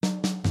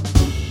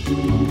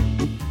Hello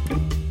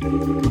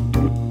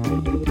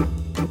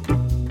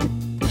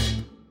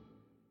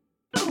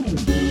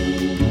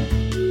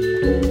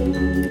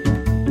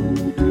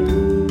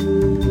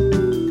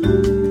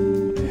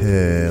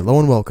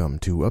and welcome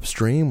to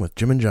Upstream with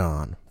Jim and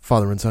John,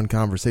 father and son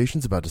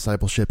conversations about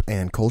discipleship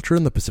and culture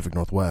in the Pacific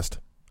Northwest.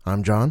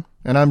 I'm John.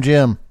 And I'm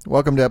Jim.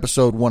 Welcome to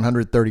episode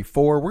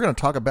 134. We're going to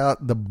talk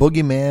about the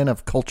boogeyman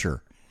of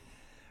culture.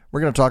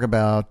 We're going to talk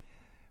about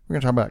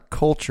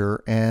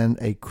culture and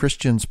a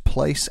Christian's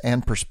place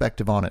and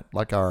perspective on it,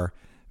 like our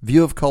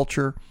view of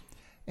culture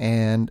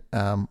and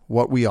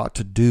what we ought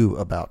to do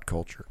about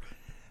culture.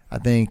 I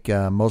think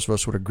most of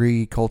us would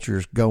agree culture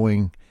is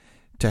going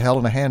to hell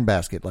in a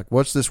handbasket. Like,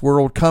 what's this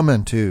world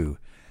coming to?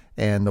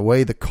 And the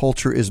way the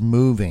culture is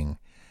moving.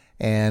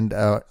 And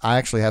I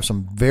actually have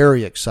some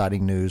very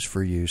exciting news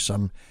for you.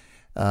 Some,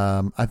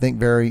 I think,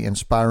 very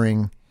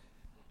inspiring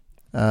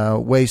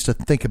ways to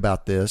think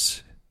about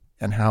this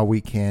and how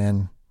we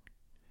can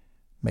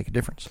make a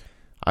difference.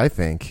 I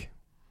think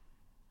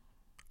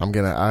I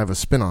have a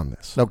spin on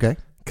this. Okay.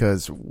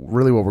 Because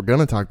really what we're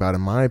going to talk about,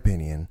 in my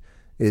opinion,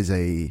 is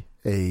a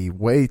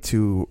way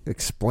to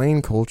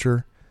explain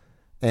culture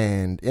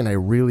and in a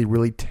really,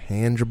 really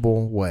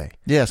tangible way.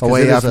 Yes. A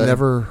way I've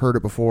never heard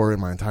it before in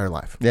my entire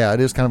life. Yeah, it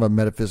is kind of a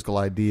metaphysical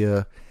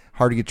idea,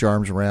 hard to get your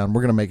arms around.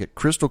 We're going to make it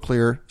crystal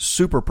clear,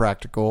 super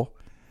practical,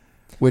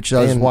 which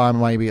is why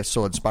maybe it's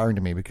so inspiring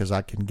to me, because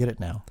I can get it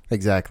now.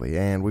 Exactly.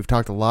 And we've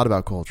talked a lot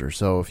about culture.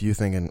 So if you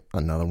think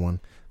another one,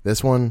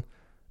 this one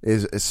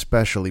is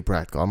especially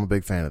practical. I'm a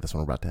big fan of this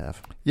one we're about to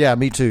have. Yeah,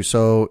 me too.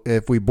 So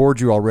if we bored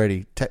you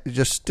already,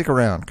 just stick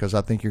around, because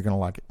I think you're going to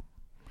like it.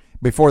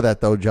 Before that,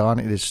 though, John,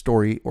 it is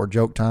story or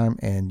joke time,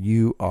 and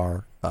you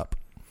are up.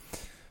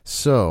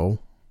 So,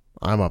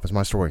 I'm up. It's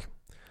my story.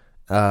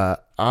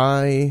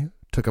 I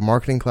took a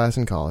marketing class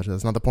in college.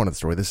 That's not the point of the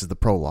story. This is the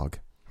prologue.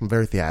 I'm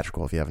very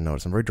theatrical, if you haven't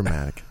noticed. I'm very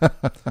dramatic.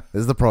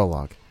 This is the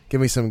prologue.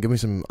 Give me some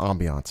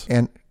ambiance.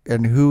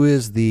 And who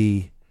is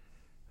the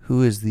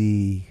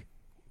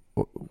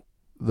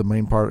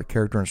main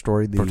character in the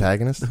story? The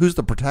protagonist? Who's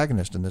the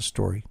protagonist in this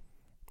story?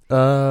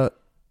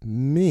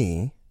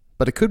 Me.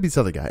 But it could be this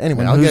other guy.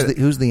 Anyway,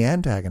 who's the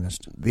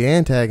antagonist? The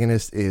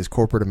antagonist is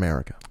corporate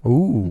America.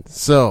 Ooh.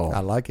 So I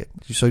like it.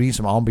 So you need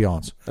some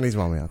ambiance. I need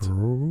some ambiance.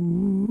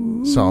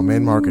 So I'm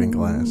in marketing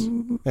class.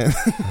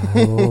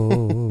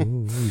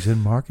 He's in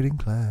marketing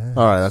class.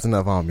 All right, that's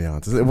enough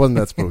ambiance. It wasn't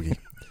that spooky.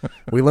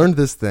 We learned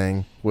this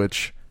thing,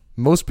 which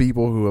most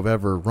people who have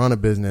ever run a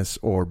business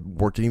or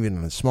worked even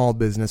in a small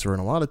business or in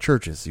a lot of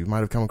churches, you might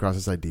have come across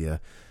this idea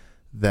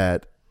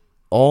that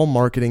all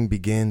marketing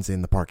begins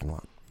in the parking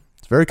lot.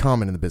 Very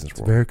common in the business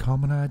world. It's a very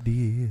common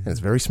idea. And it's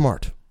very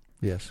smart.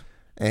 Yes.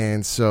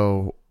 And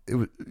so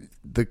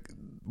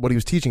what he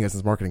was teaching us in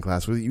this marketing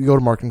class, you go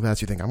to marketing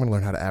class, you think, I'm going to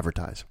learn how to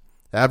advertise.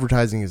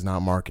 Advertising is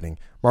not marketing.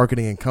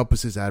 Marketing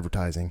encompasses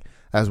advertising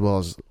as well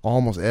as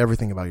almost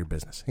everything about your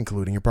business,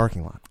 including your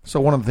parking lot. So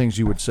one of the things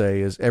you would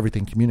say is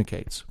everything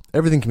communicates.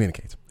 Everything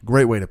communicates.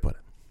 Great way to put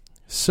it.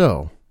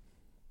 So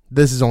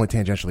this is only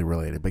tangentially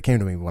related, but it came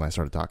to me when I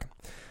started talking.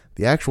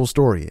 The actual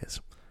story is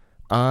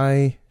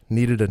I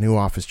needed a new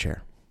office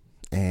chair,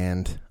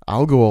 and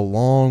I'll go a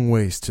long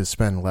ways to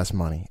spend less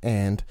money.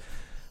 And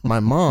my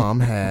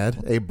mom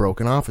had a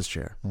broken office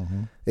chair.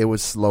 Mm-hmm. It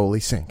would slowly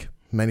sink.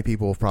 Many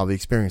people have probably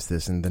experienced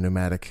this in the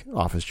pneumatic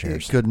office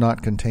chairs. It could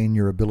not contain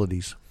your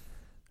abilities.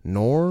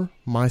 Nor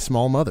my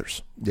small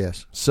mother's.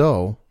 Yes.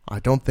 So I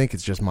don't think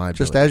it's just my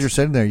abilities. Just as you're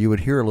sitting there, you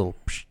would hear a little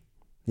psh.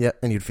 Yeah,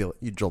 and you'd feel it.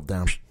 You'd jolt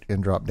down.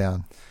 And drop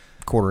down.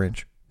 Quarter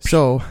inch.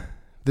 So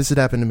this had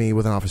happened to me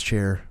with an office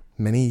chair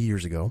many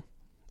years ago.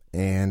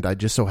 And I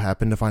just so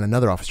happened to find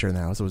another office chair in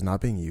the house that was not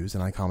being used,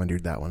 and I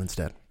commandeered that one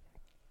instead.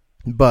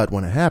 But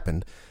when it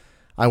happened,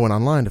 I went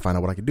online to find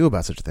out what I could do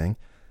about such a thing,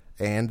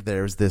 and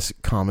there's this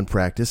common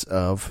practice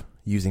of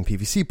using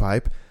PVC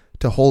pipe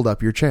to hold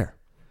up your chair.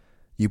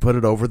 You put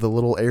it over the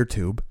little air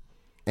tube,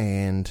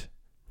 and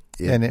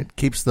it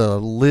keeps the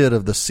lid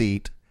of the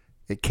seat.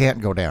 It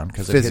can't go down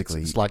because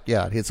physically,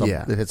 it hits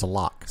a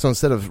lock. So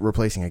instead of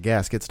replacing a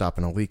gasket,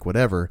 stopping a leak,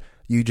 whatever,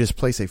 you just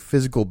place a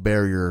physical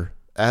barrier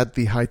at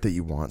the height that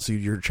you want. So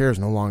your chair is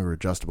no longer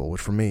adjustable, which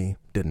for me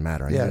didn't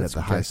matter. I needed it at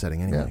the high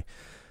setting anyway. Yeah.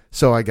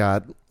 So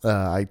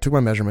I took my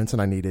measurements,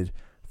 and I needed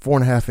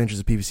 4.5 inches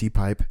of PVC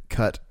pipe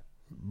cut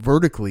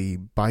vertically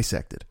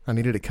bisected. I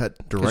needed it cut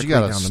directly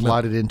down the middle. You got to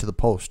slide it into the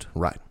post.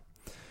 Right.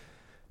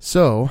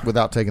 So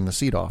without taking the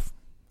seat off.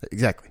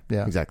 Exactly.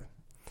 Yeah. Exactly.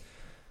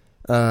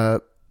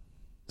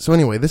 So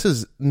anyway, this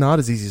is not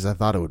as easy as I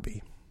thought it would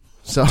be.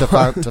 So to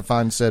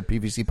find said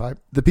PVC pipe?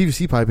 The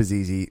PVC pipe is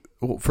easy.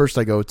 Well, first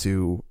I go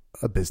to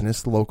a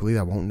business locally.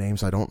 I won't name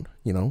so I don't,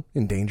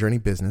 endanger any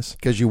business.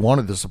 Because you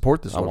wanted to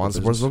support this local business. I wanted to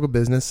support this local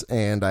business,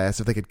 and I asked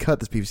if they could cut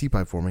this PVC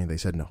pipe for me, and they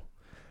said no.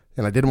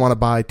 And I didn't want to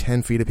buy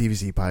 10 feet of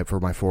PVC pipe for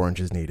my 4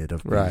 inches needed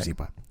of PVC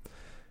pipe.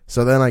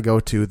 So then I go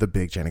to the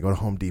big chain. I go to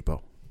Home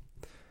Depot.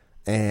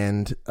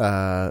 And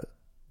I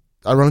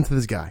run into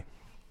this guy.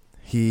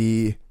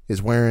 He is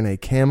wearing a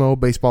camo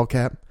baseball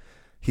cap.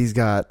 He's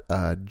got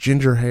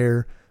ginger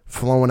hair,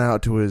 flowing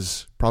out to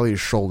probably his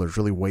shoulders,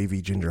 really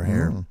wavy ginger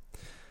hair.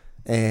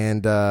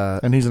 And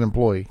he's an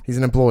employee. He's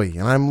an employee,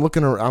 and I'm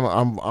looking.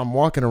 I'm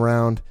walking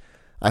around.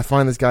 I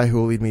find this guy who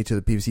will lead me to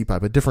the PVC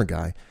pipe, a different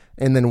guy.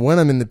 And then when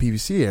I'm in the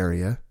PVC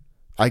area,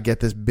 I get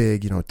this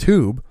big,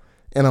 tube,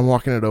 and I'm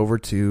walking it over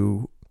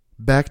to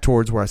back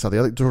towards where I saw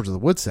towards the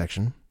wood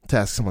section to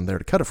ask someone there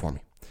to cut it for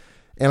me.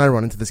 And I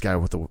run into this guy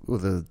with the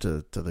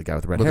guy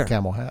with the red hair, the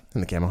camel hat,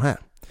 and the camel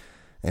hat,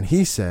 and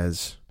he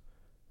says,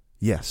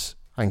 "Yes,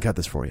 I can cut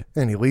this for you."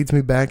 And he leads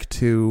me back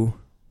to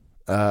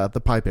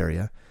the pipe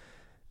area.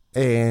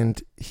 And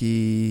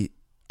he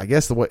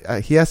asked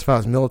if I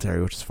was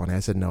military, which is funny. I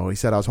said no. He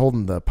said I was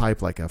holding the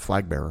pipe like a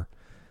flag bearer,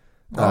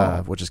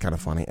 which is kind of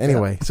funny.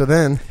 Anyway, So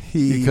then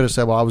you could have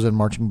said, "Well, I was in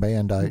marching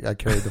band. I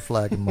carried the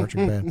flag in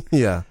marching band."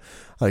 Yeah,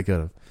 I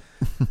could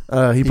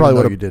have. He probably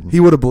would have. You didn't. He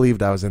would have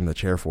believed I was in the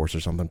chair force or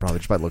something, probably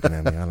just by looking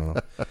at me. I don't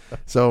know.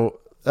 So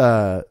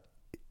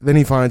then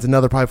he finds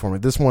another pipe for me.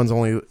 This one's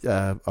only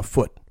a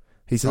foot.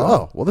 He says,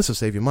 "Oh, well, this will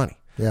save you money."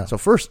 Yeah. So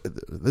first,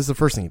 this is the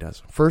first thing he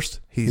does. First,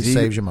 he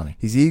saves you money.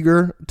 He's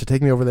eager to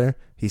take me over there.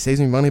 He saves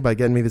me money by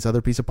getting me this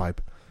other piece of pipe.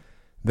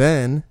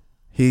 Then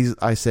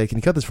I say, "Can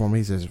you cut this for me?"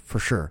 He says, "For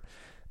sure."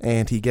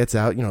 And he gets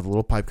out, the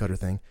little pipe cutter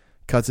thing,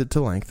 cuts it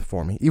to length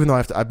for me, even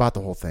though I bought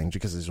the whole thing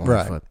because it's only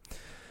a foot.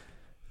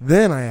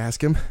 Then I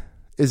ask him,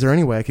 "Is there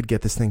any way I could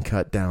get this thing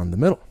cut down the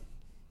middle?"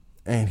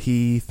 And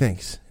he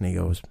thinks, and he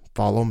goes,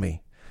 "Follow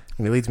me."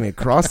 And he leads me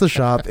across the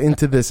shop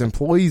into this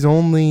employees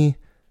only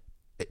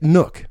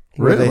nook.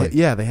 Really?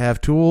 They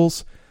have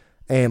tools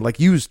and like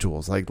used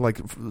tools, like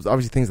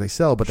obviously things they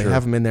sell, but they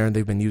have them in there and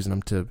they've been using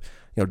them to,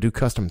 do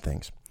custom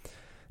things.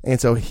 And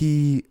so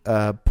he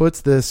puts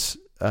this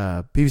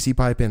PVC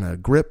pipe in a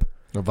grip,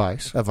 a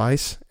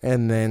vise,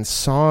 and then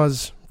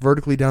saws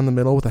vertically down the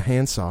middle with a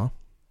handsaw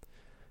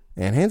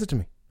and hands it to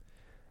me.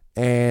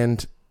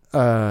 And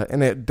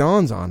it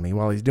dawns on me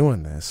while he's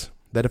doing this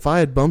that if I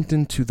had bumped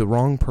into the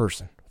wrong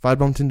person, if I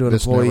bumped into an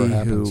employee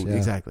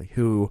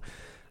who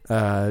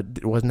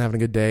wasn't having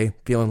a good day,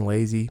 feeling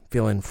lazy,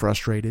 feeling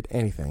frustrated,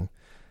 anything,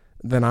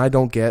 then I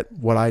don't get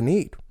what I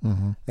need.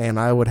 Mm-hmm. And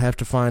I would have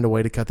to find a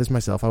way to cut this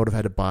myself. I would have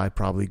had to buy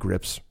probably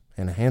grips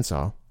and a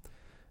handsaw.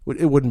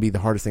 It wouldn't be the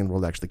hardest thing in the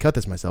world to actually cut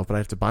this myself, but I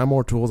have to buy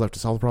more tools. I have to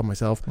solve the problem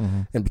myself.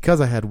 Mm-hmm. And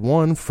because I had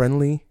one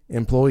friendly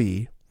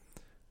employee,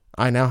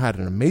 I now had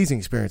an amazing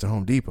experience at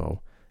Home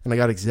Depot. And I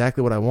got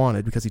exactly what I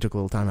wanted because he took a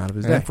little time out of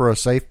his day. And for a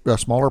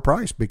smaller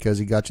price because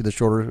he got you the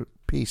shorter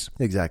piece.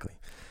 Exactly.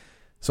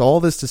 So all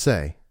this to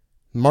say,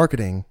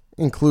 marketing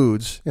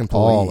includes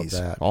employees.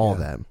 All of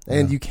that.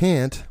 And you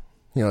can't,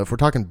 if we're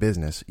talking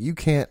business, you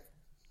can't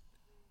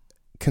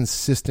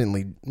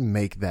consistently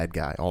make that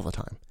guy all the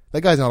time.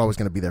 That guy's not always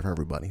going to be there for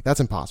everybody. That's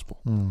impossible.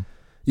 Mm.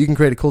 You can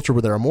create a culture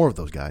where there are more of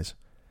those guys,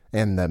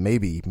 and that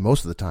maybe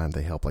most of the time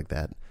they help like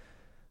that.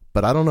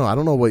 But I don't know. I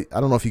don't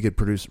know if you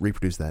could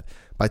reproduce that.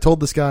 But I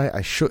told this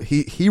guy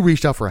he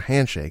reached out for a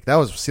handshake. That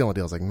was sealing the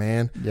deal. I was like,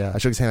 man. Yeah. I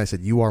shook his hand. I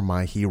said, "You are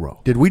my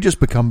hero." Did we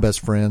just become best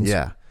friends?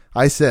 Yeah.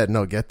 I said,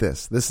 "No, get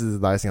this. This is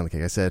the icing on the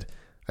cake."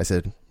 I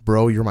said,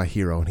 "Bro, you're my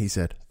hero." And he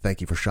said,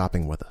 "Thank you for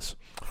shopping with us."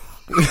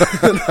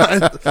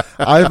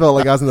 I felt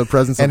like I was in the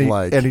presence of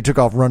and he took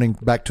off running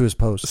back to his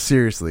post.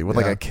 Seriously, with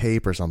like a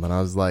cape or something.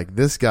 I was like,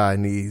 this guy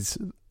needs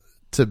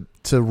to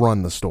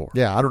run the store.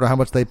 Yeah, I don't know how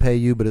much they pay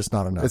you, but it's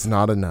not enough. It's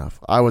not enough.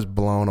 I was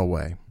blown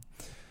away.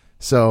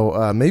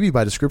 So maybe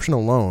by description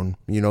alone,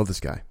 you know this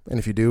guy. And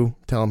if you do,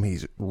 tell him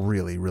he's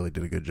really, really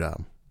did a good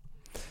job.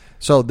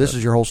 So this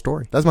is your whole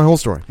story. That's my whole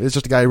story. It's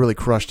just a guy who really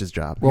crushed his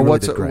job. Well,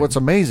 what's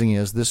amazing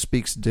is this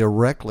speaks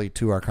directly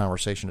to our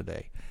conversation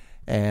today.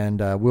 And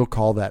we'll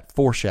call that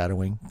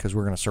foreshadowing because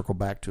we're going to circle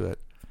back to it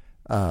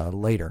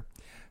later.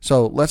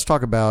 So let's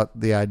talk about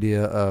the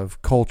idea of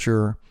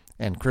culture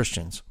and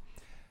Christians.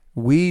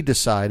 We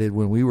decided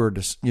when we were,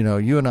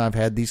 you and I have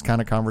had these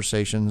kind of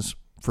conversations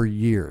for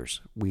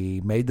years.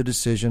 We made the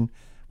decision,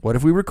 what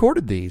if we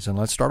recorded these and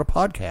let's start a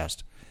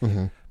podcast?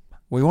 Mm-hmm.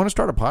 We want to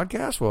start a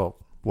podcast? Well,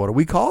 what do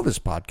we call this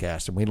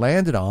podcast? And we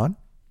landed on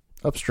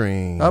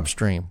Upstream.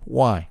 Upstream.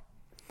 Why?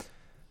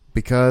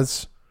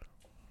 Because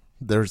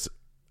there's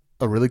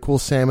a really cool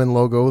salmon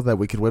logo that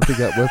we could whip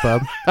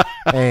up,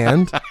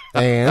 and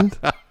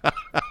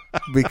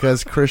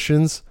because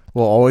Christians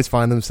will always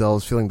find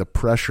themselves feeling the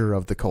pressure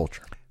of the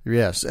culture.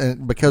 Yes,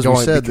 and because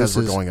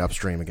we're going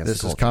upstream against this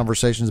the culture. Is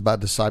conversations about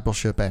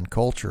discipleship and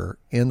culture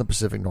in the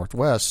Pacific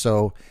Northwest.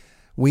 So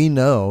we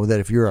know that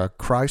if you're a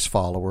Christ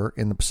follower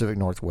in the Pacific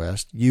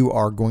Northwest, you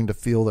are going to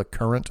feel the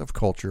current of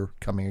culture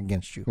coming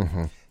against you.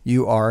 Mm-hmm.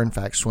 You are, in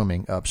fact,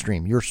 swimming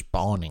upstream. You're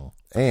spawning.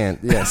 And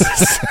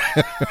yes,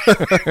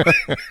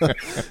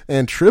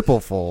 and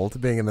triple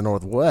fold being in the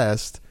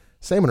Northwest,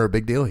 salmon are a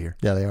big deal here.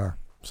 Yeah, they are.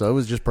 So it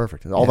was just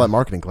perfect. All that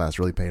marketing class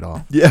really paid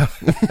off. Yeah.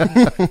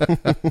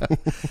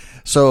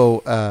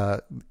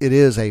 So it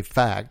is a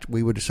fact.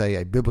 We would say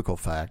a biblical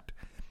fact,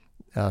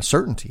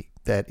 certainty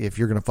that if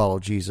you're going to follow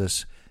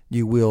Jesus,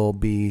 you will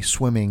be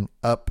swimming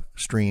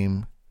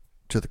upstream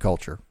to the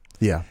culture.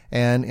 Yeah.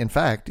 And in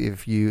fact,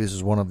 this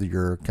is one of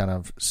your kind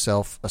of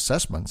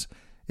self-assessments.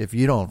 if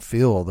you don't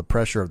feel the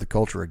pressure of the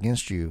culture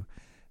against you,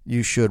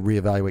 you should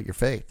reevaluate your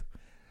faith,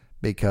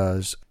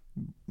 because,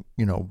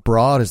 you know,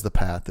 broad is the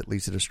path that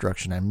leads to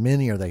destruction, and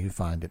many are they who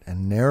find it,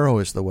 and narrow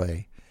is the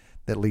way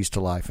that leads to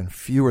life, and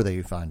few are they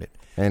who find it.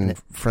 And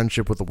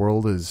friendship with the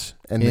world is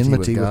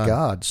enmity with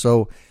God.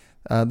 So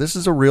this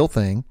is a real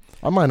thing.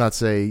 I might not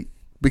say,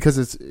 because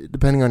it's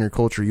depending on your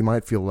culture, you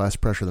might feel less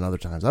pressure than other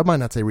times. I might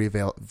not say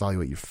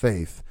reevaluate your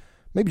faith.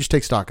 Maybe just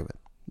take stock of it.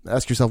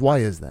 Ask yourself, why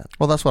is that?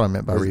 Well, that's what I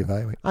meant by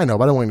reevaluate. I know,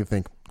 but I don't want you to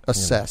think.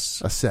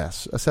 Assess.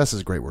 Assess. Assess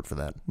is a great word for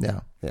that.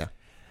 Yeah. Yeah.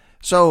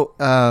 So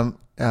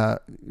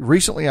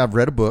recently I've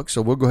read a book,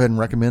 so we'll go ahead and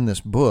recommend this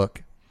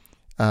book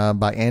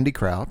by Andy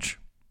Crouch.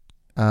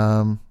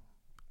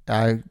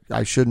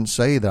 I shouldn't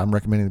say that I'm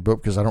recommending the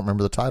book because I don't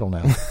remember the title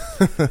now.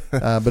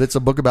 But it's a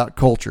book about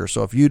culture.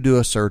 So if you do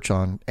a search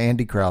on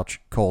Andy Crouch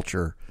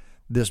culture,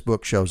 this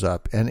book shows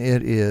up, and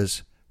it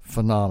is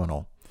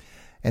phenomenal.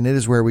 And it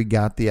is where we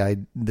got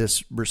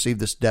received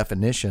this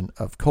definition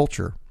of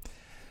culture.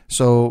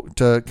 So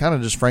to kind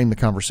of just frame the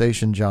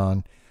conversation,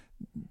 John,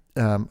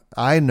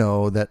 I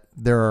know that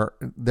there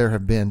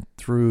have been,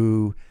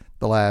 through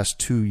the last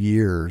 2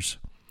 years,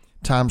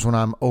 times when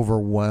I'm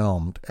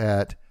overwhelmed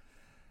at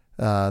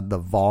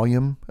the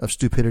volume of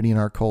stupidity in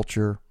our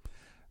culture,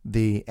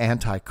 the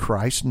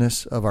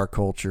anti-Christness of our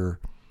culture,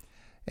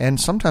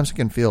 and sometimes it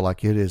can feel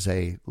like it is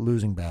a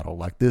losing battle.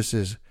 Like this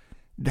is,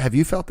 have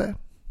you felt that?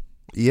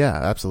 Yeah,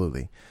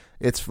 absolutely.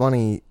 It's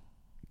funny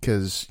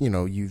because, you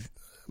know,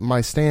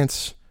 my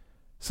stance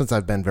since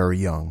I've been very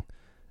young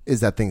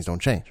is that things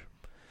don't change.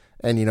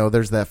 And, you know,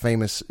 there's that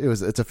famous,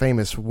 it's a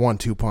famous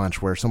 1-2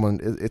 punch where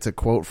it's a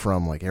quote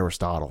from like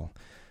Aristotle,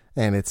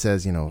 and it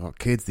says, you know,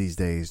 kids these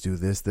days do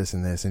this, this,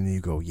 and this, and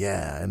you go,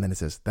 yeah. And then it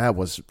says, that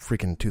was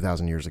freaking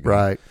 2,000 years ago.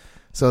 Right.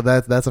 So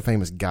that's a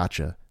famous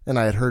gotcha. And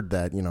I had heard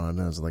that, you know,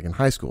 and I was like in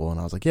high school, and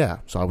I was like, yeah,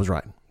 so I was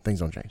right. Things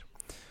don't change.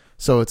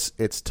 So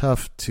it's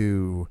tough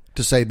to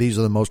say these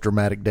are the most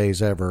dramatic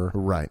days ever.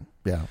 Right.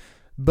 Yeah.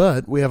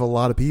 But we have a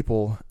lot of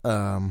people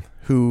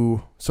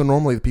so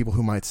normally the people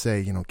who might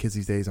say, you know, kids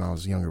these days when I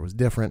was younger was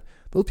different,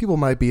 those people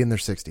might be in their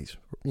 60s,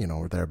 you know,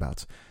 or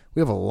thereabouts. We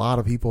have a lot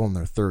of people in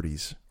their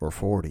 30s or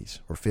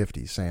 40s or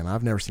 50s saying,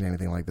 I've never seen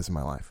anything like this in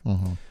my life.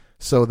 Mm-hmm.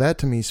 So that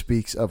to me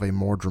speaks of a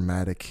more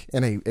dramatic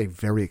and a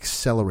very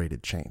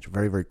accelerated change,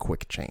 very, very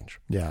quick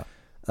change. Yeah.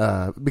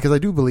 Because I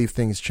do believe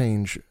things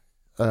change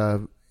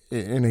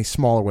in a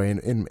smaller way,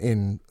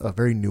 in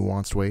very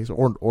nuanced ways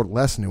or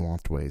less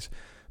nuanced ways.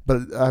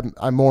 But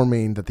I more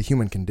mean that the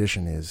human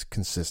condition is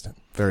consistent,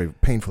 very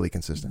painfully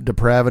consistent.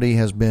 Depravity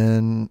has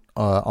been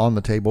on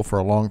the table for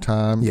a long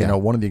time. Yeah. You know,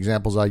 one of the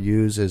examples I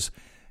use is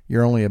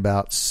you're only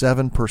about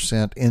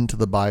 7% into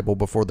the Bible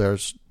before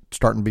there's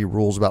starting to be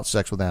rules about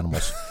sex with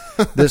animals.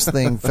 This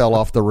thing fell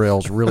off the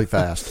rails really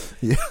fast.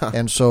 Yeah.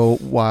 And so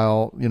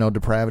while, you know,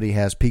 depravity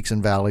has peaks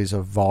and valleys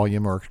of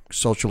volume or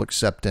social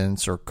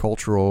acceptance or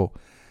cultural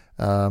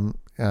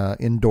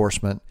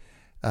endorsement,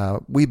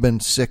 we've been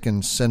sick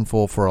and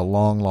sinful for a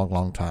long, long,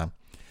 long time.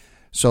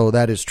 So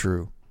that is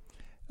true.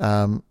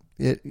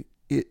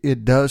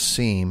 It does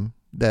seem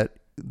that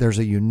there's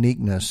a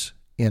uniqueness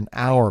in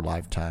our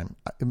lifetime.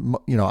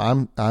 You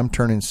know, I'm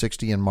turning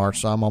 60 in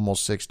March, so I'm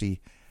almost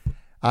 60.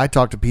 I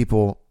talk to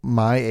people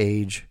my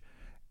age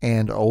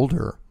and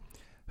older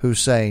who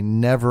say,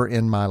 never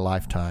in my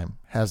lifetime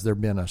has there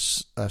been a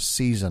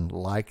season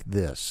like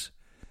this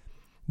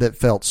that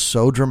felt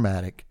so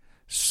dramatic,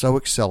 so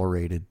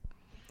accelerated,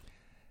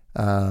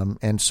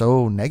 and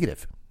so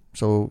negative,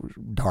 so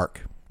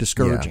dark,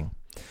 discouraging.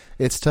 Yeah.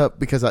 It's tough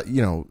because,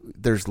 you know,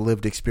 there's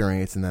lived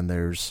experience and then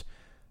there's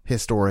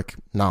historic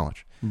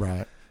knowledge.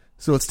 Right.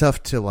 So it's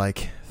tough to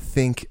like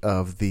think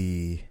of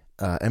the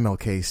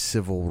MLK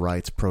civil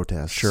rights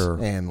protests, sure,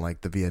 and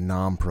like the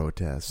Vietnam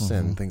protests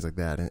and things like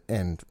that,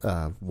 and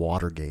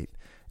Watergate,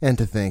 and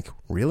to think,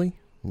 really,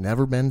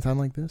 never been a time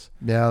like this?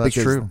 Yeah, that's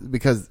true.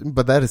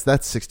 But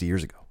that's 60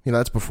 years ago. You know,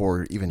 that's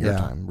before even your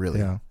time, really.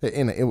 Yeah.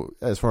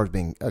 As far as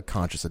being a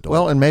conscious adult.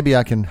 Well, and maybe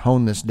I can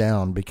hone this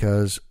down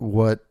because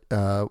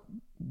because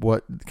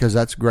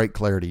that's great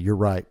clarity. You're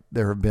right.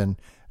 There have been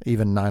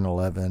even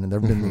 9/11, and there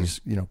have been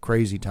these, you know,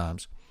 crazy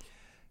times.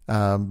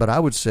 But I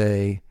would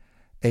say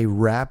a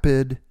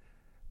rapid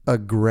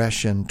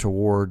aggression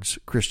towards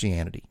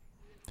Christianity.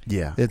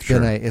 Yeah,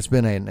 it's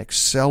been an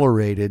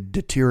accelerated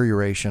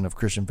deterioration of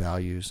Christian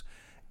values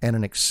and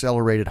an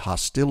accelerated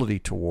hostility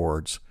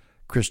towards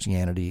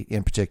Christianity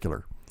in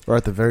particular. Or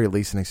at the very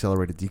least, an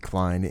accelerated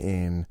decline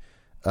in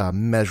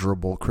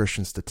measurable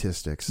Christian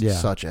statistics,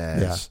 such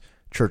as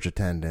church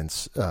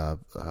attendance,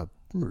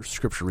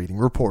 scripture reading,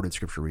 reported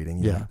scripture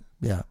reading. Yeah.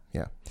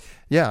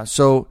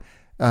 So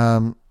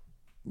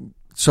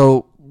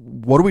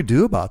what do we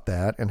do about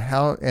that, and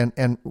how,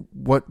 and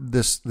what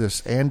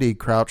this Andy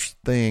Crouch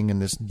thing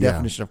and this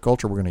definition of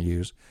culture we're going to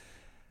use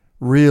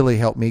really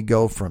helped me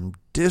go from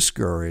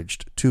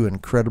discouraged to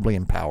incredibly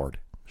empowered.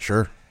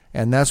 Sure.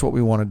 And that's what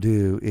we want to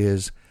do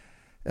is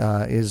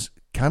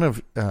kind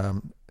of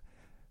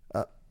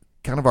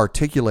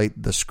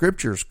articulate the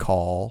Scripture's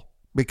call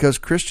because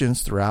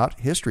Christians throughout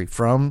history,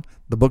 from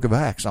the book of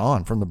Acts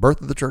on, from the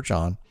birth of the church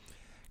on,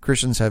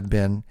 Christians have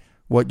been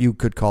what you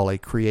could call a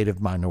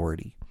creative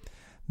minority.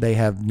 They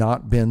have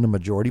not been the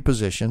majority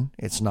position.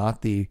 It's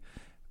not the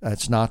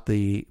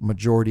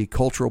majority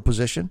cultural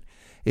position.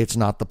 It's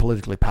not the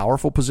politically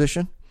powerful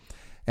position.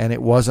 And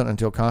it wasn't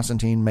until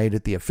Constantine made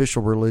it the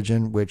official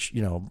religion, which,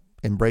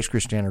 embrace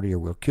Christianity or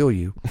we'll kill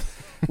you,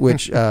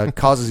 which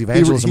causes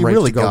evangelism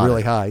rates to go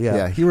really high.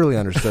 Yeah, he really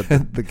understood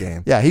the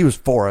game. Yeah, he was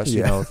for us.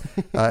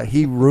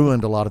 He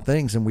ruined a lot of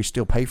things, and we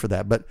still pay for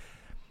that. But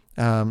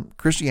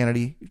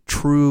Christianity,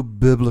 true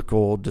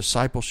biblical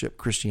discipleship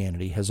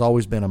Christianity, has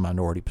always been a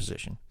minority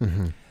position.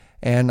 Mm-hmm.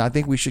 And I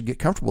think we should get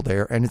comfortable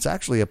there. And it's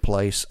actually a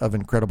place of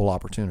incredible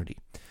opportunity.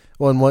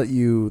 Well, and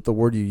the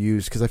word you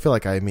used, because I feel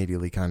like I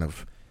immediately kind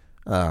of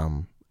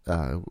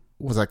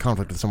was at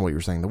conflict with some of what you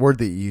were saying. The word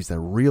that you used that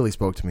really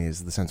spoke to me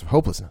is the sense of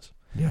hopelessness.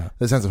 Yeah,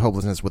 the sense of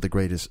hopelessness with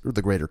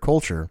the greater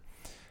culture,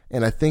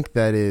 and I think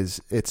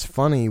it's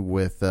funny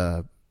with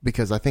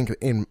because I think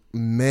in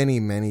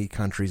many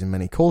countries and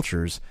many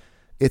cultures,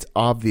 it's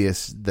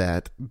obvious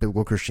that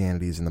biblical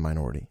Christianity is in the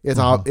minority. It's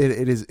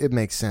it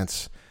makes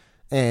sense,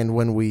 and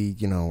when we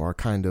are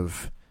kind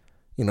of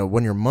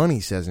when your money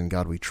says "In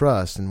God We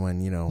Trust," and when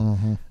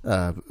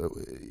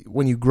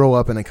when you grow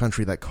up in a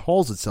country that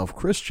calls itself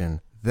Christian,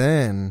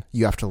 then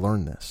you have to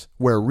learn this.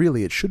 Where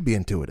really it should be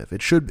intuitive.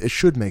 It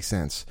should make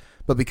sense.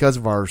 But because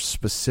of our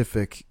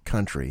specific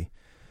country,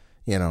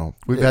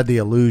 we've had the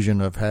illusion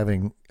of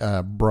having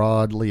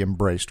broadly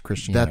embraced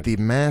Christianity. That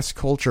the mass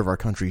culture of our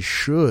country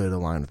should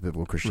align with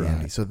biblical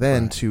Christianity. Right. So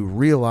then to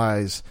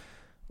realize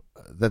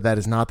that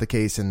is not the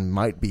case and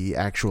might be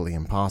actually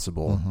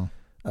impossible,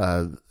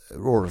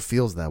 or it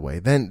feels that way,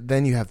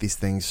 then you have these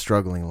things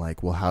struggling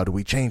like, well, how do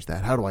we change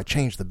that? How do I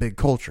change the big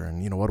culture?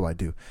 And, what do I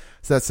do?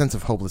 So that sense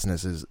of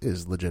hopelessness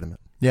is legitimate.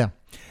 Yeah.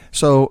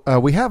 So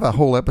we have a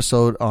whole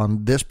episode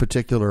on this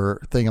particular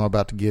thing I'm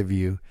about to give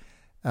you.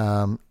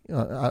 I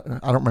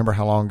don't remember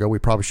how long ago. We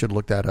probably should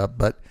look that up,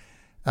 but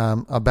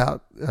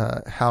about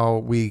how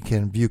we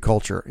can view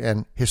culture.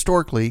 And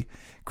historically,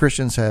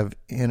 Christians have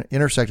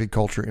intersected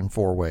culture in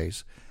four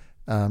ways.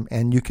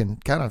 And you can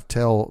kind of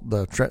tell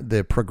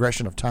the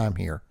progression of time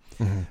here.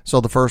 Mm-hmm. So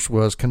the first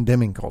was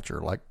condemning culture.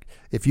 Like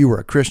if you were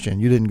a Christian,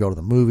 you didn't go to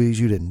the movies,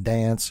 you didn't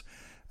dance.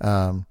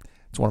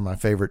 It's one of my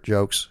favorite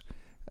jokes.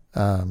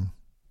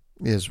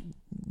 Is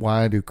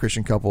why do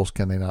Christian couples,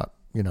 can they not,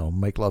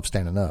 make love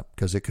standing up?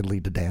 Because it could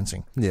lead to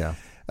dancing. Yeah.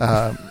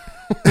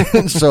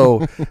 And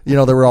so,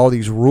 there were all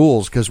these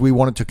rules because we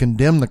wanted to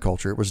condemn the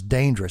culture. It was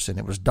dangerous and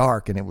it was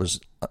dark and it was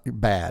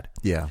bad.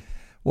 Yeah.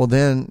 Well,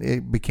 then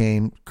it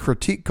became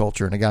critique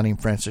culture, and a guy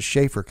named Francis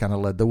Schaeffer kind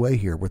of led the way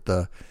here with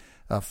the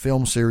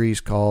film series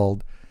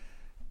called,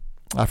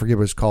 I forget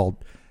what it's called,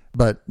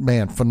 but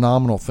man,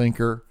 phenomenal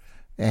thinker.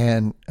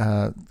 And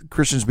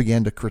Christians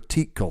began to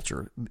critique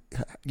culture.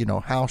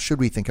 How should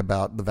we think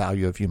about the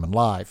value of human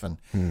life,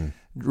 and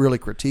really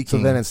critiquing. So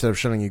then instead of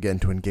showing, you get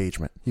into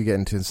engagement. You get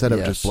into, instead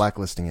of just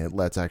blacklisting it,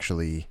 let's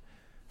actually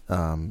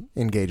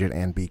engage it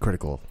and be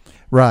critical.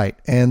 Right.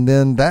 And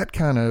then that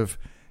kind of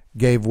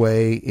gave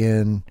way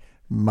in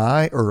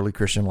my early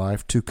Christian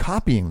life to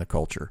copying the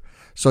culture.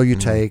 So you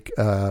take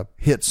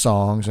hit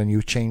songs and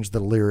you change the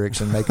lyrics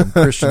and make them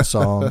Christian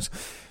songs,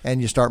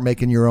 and you start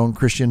making your own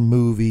Christian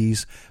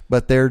movies,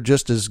 but they're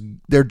just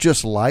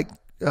like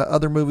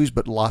other movies,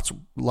 but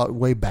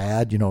way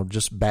bad,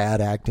 just bad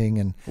acting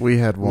and we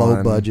had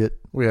low budget.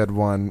 We had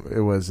one.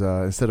 It was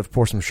instead of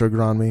 "Pour Some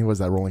Sugar on Me," was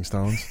that Rolling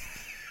Stones?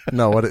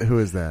 No, who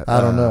is that?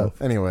 I don't know.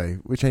 Anyway,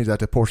 we changed that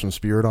to "Pour Some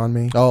Spirit on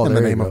Me." Oh, in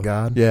the name of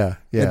God. Yeah.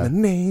 In the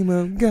name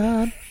of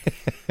God.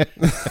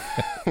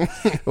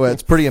 Well,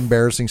 it's pretty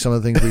embarrassing, some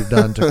of the things we've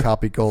done to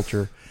copy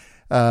culture.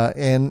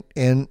 And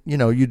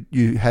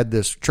you had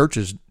this,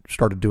 churches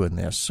started doing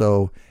this.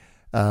 So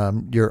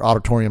your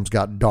auditoriums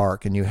got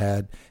dark, and you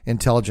had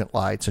intelligent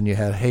lights, and you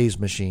had haze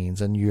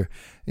machines, and you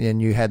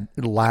had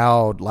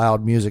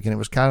loud music, and it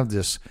was kind of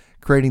this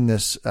creating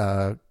this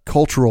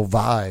cultural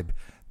vibe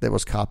that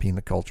was copying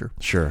the culture.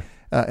 Sure.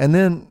 And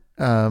then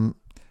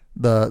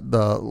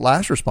the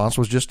last response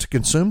was just to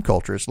consume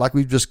culture. It's like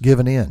we've just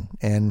given in,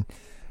 and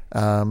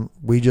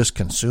we just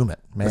consume it,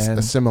 man.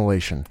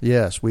 Assimilation.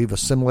 Yes, we've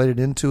assimilated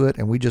into it,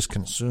 and we just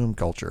consume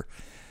culture.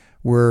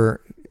 We're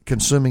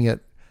consuming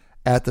it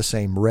at the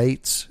same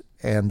rates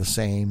and the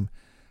same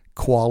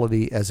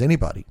quality as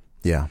anybody.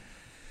 Yeah.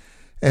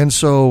 And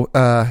so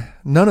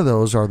none of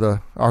those are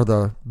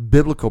the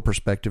biblical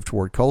perspective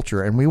toward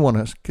culture, and we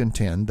want to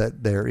contend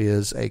that there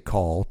is a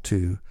call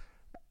to,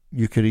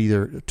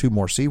 two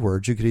more C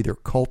words, you could either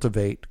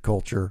cultivate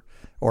culture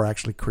or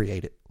actually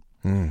create it.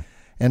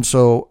 And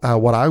so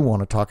what I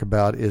want to talk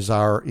about is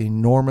our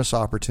enormous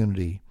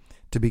opportunity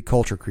to be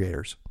culture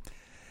creators.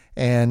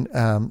 And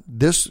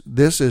this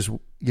is,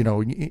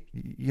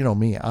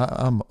 me,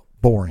 I'm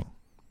boring.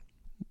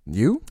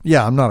 You?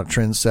 Yeah, I'm not a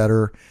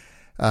trendsetter.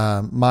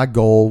 My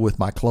goal with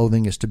my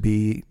clothing is to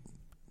be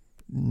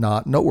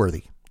not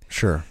noteworthy.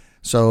 Sure.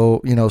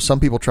 So, some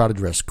people try to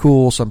dress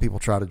cool. Some people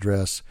try to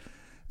dress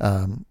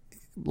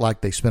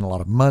like they spend a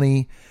lot of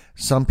money.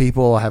 Some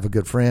people, I have a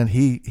good friend,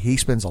 he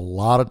spends a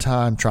lot of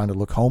time trying to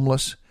look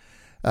homeless.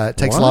 It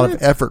takes a lot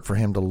of effort for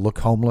him to look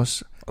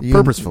homeless.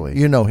 Purposefully.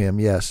 You know him,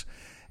 yes.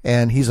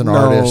 And he's an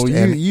artist.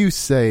 And you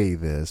say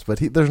this, but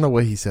there's no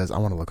way he says, I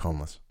want to look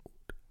homeless.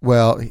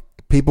 Well,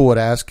 people would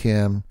ask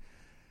him,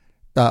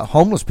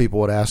 homeless people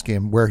would ask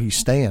him where he's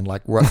staying,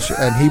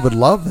 and he would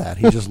love that.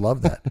 He just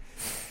loved that.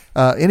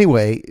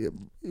 Anyway,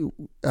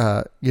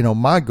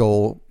 my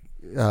goal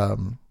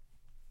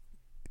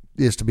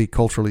is to be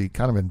culturally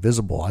kind of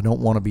invisible. I don't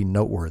want to be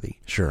noteworthy.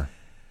 Sure.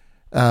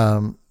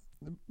 But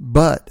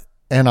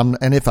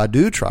if I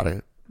do try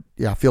to,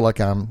 I feel like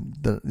I'm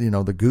the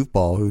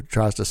goofball who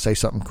tries to say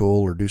something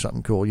cool or do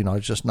something cool.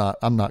 It's just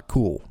I'm not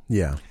cool.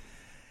 Yeah.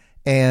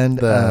 And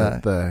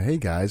the hey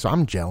guys,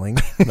 I'm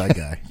gelling, that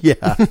guy.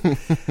 Yeah.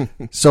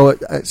 So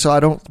I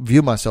don't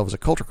view myself as a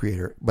culture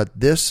creator, but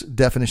this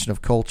definition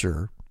of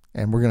culture,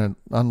 and we're going to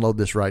unload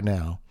this right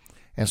now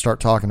and start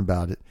talking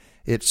about it.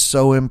 It's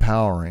so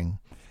empowering,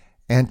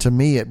 and to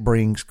me, it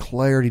brings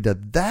clarity to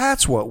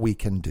that's what we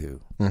can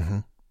do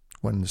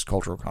when in this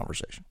cultural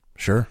conversation.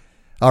 Sure.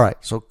 All right.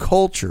 So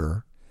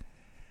culture,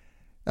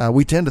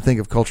 we tend to think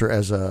of culture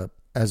as a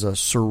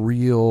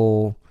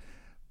surreal.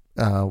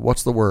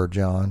 What's the word,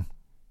 John?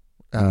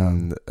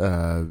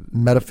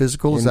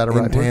 Metaphysical, is that a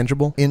right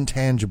intangible? Word?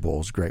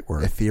 Intangible is a great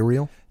word.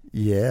 Ethereal?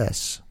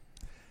 Yes.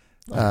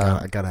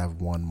 I gotta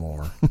have one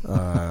more.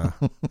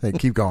 Hey,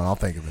 keep going. I'll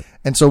think of it.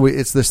 And so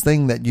it's this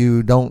thing that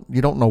you don't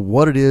know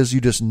what it is.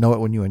 You just know it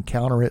when you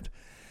encounter it.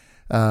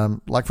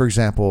 Like, for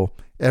example,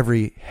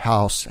 every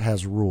house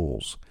has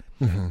rules,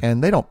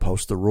 and they don't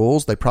post the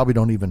rules. They probably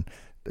don't even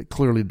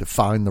clearly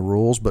define the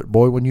rules. But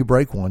boy, when you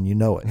break one, you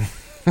know it,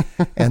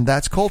 and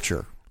that's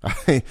culture.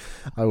 I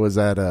was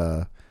at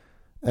a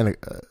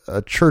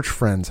church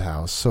friend's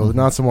house, so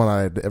not someone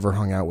I'd ever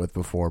hung out with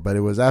before, but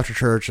it was after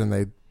church, and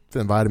they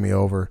invited me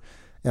over,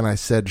 and I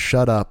said,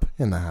 "Shut up"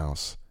 in the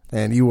house,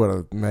 and you would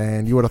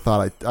have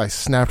thought I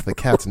snapped the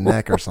cat's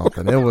neck or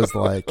something. It was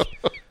like,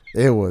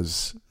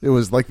 you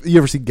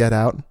ever see Get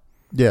Out?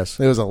 Yes,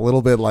 it was a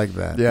little bit like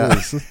that.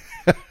 Yeah,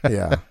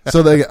 yeah.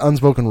 So the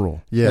unspoken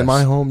rule. Yes. In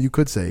my home, you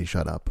could say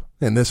 "shut up."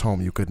 In this home,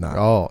 you could not.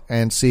 Oh,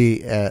 and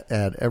see at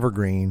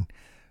Evergreen,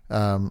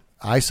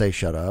 I say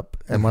 "shut up,"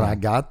 and when I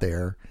got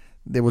there,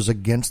 it was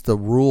against the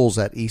rules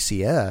at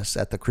ECS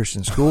at the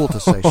Christian school to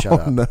say "shut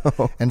up."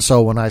 No. And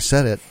so when I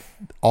said it,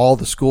 all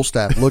the school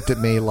staff looked at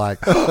me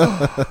like,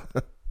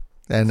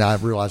 and I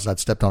realized I'd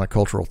stepped on a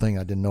cultural thing.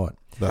 I didn't know it.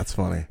 That's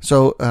funny.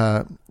 So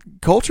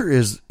culture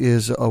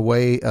is a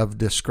way of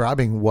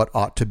describing what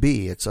ought to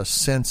be. It's a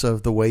sense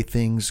of the way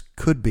things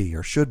could be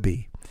or should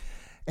be.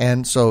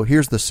 And so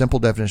here's the simple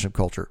definition of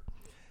culture.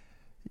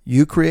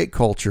 You create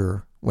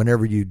culture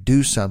whenever you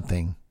do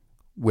something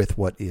with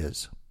what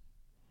is.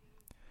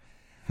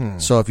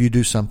 So if you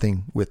do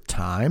something with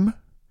time,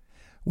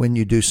 when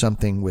you do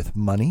something with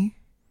money,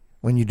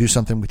 when you do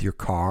something with your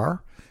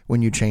car,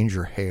 when you change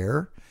your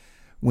hair,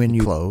 when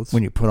you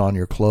put on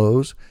your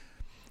clothes,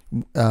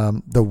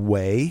 the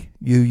way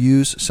you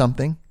use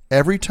something,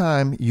 every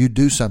time you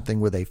do something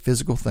with a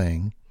physical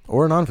thing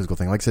or a non-physical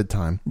thing, like I said,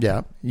 time.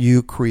 Yeah,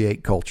 you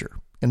create culture.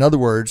 In other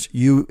words,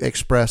 you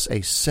express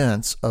a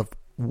sense of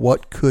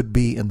what could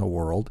be in the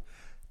world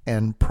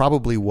and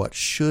probably what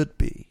should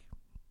be.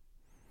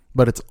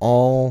 But it's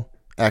all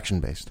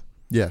action-based.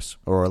 Yes.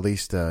 Or at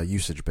least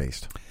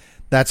usage-based.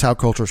 That's how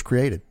culture is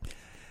created.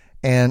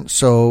 And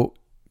so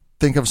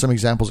think of some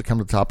examples that come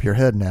to the top of your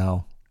head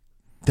now,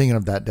 thinking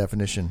of that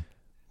definition.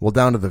 Well,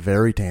 down to the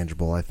very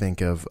tangible, I think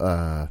of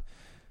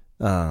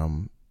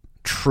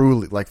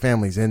truly, like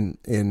families in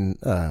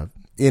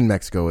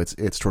Mexico,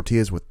 it's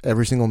tortillas with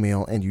every single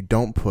meal, and you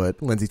don't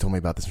put, Lindsay told me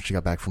about this when she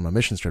got back from a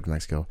mission trip to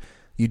Mexico,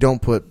 you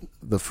don't put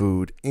the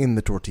food in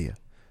the tortilla.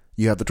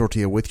 You have the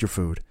tortilla with your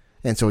food.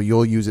 And so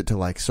you'll use it to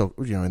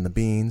in the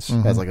beans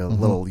as like a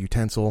little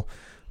utensil,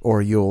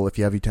 or if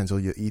you have utensil,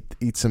 you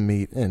eat some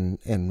meat and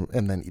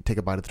then you take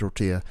a bite of the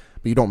tortilla,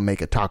 but you don't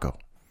make a taco.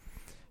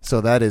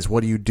 So that is,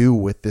 what do you do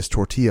with this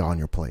tortilla on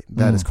your plate?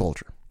 That is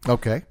culture.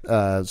 Okay.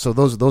 So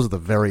those are the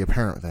very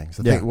apparent things.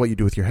 What you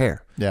do with your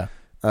hair. Yeah.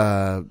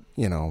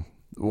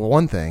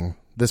 One thing,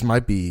 this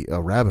might be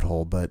a rabbit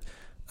hole, but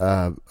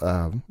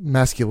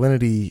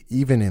masculinity,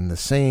 even in the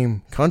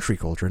same country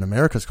culture, in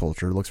America's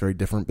culture, looks very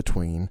different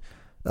between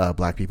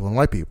black people and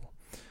white people.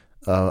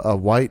 A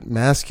white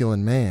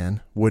masculine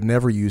man would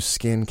never use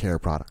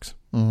skincare products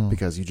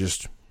because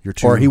you're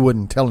too, or he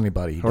wouldn't tell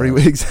anybody.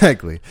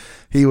 Exactly.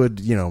 He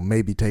would,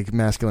 maybe take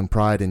masculine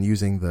pride in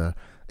using the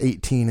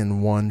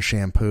 18-in-1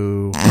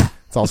 shampoo.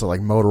 It's also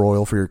like motor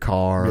oil for your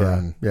car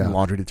and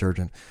laundry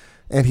detergent.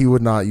 And he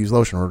would not use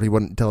lotion, or he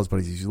wouldn't tell his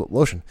buddies to use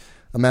lotion.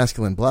 A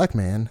masculine black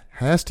man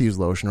has to use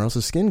lotion, or else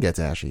his skin gets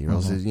ashy, or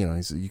else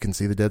you can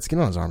see the dead skin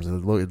on his arms. It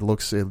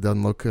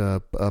doesn't look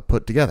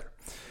put together.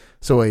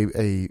 So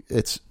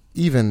it's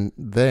even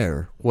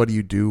there. What do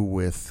you do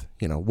with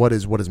what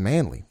is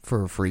manly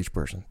for each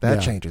person?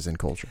 That changes in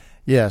culture.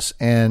 Yes,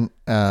 and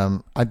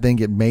I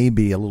think it may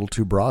be a little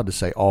too broad to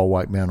say all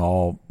white men,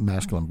 all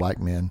masculine black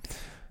men.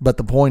 But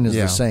the point is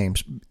Yeah. the same.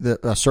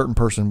 A certain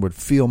person would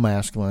feel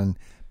masculine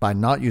by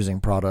not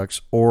using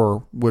products,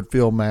 or would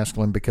feel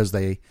masculine because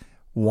they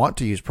want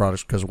to use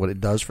products because of what it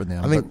does for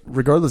them. I think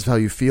regardless of how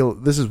you feel,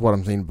 this is what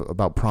I'm saying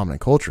about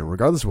prominent culture,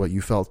 regardless of what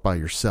you felt by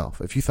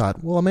yourself, if you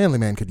thought, well, a manly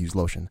man could use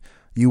lotion,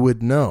 you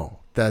would know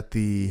that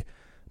the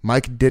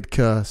Mike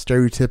Ditka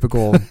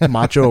stereotypical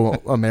macho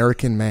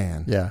American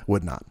man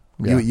would not.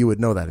 Yeah. You would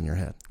know that in your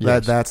head.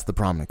 Yes. That's the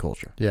prominent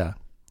culture. Yeah.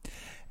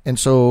 And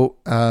so,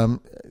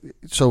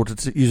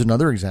 to use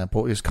another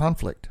example is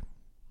conflict.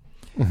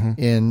 Mm-hmm.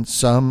 In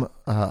some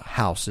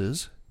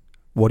houses,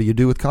 what do you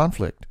do with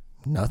conflict?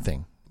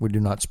 Nothing. We do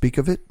not speak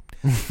of it.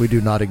 We do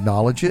not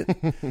acknowledge it.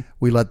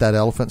 We let that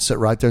elephant sit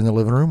right there in the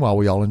living room while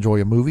we all enjoy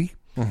a movie,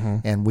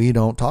 and we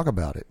don't talk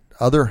about it.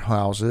 Other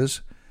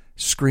houses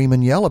scream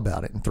and yell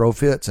about it and throw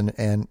fits,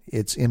 and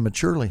it's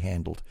immaturely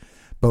handled.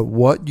 But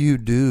what you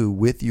do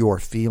with your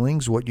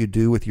feelings, what you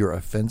do with your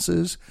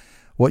offenses,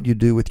 what you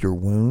do with your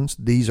wounds,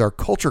 these are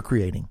culture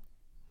creating.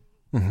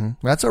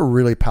 That's a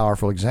really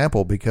powerful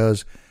example,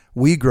 because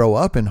we grow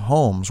up in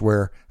homes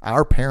where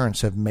our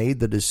parents have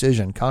made the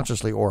decision,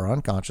 consciously or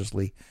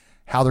unconsciously,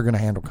 how they're going to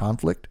handle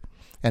conflict.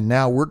 And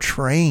now we're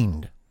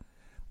trained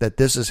that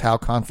this is how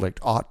conflict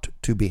ought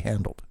to be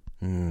handled.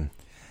 And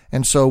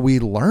so we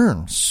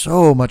learn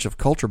so much of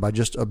culture by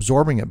just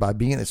absorbing it, by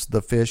being, it's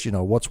the fish,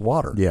 what's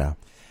water? Yeah.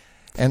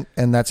 And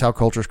that's how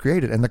culture is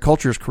created. And the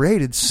culture is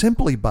created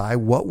simply by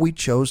what we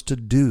chose to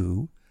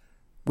do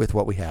with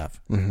what we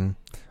have.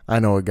 I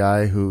know a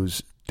guy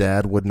whose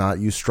dad would not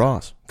use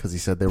straws because he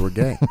said they were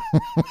gay.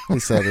 He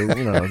said,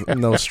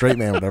 no straight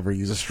man would ever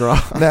use a straw.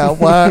 Now,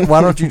 why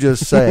don't you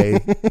just say,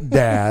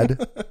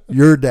 Dad,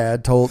 your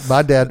dad told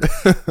my dad,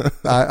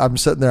 I'm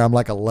sitting there, I'm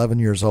like 11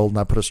 years old, and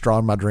I put a straw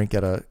in my drink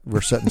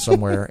we're sitting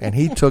somewhere, and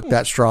he took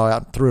that straw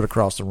out and threw it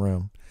across the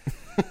room.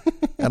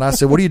 And I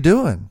said, what are you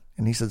doing?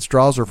 And he said,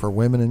 straws are for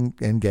women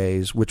and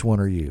gays. Which one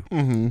are you?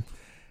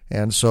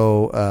 And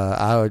so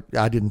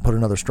I didn't put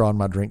another straw in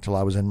my drink till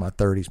I was in my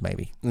 30s,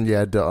 maybe. You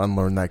had to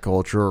unlearn that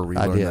culture or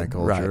relearn that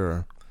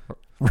culture.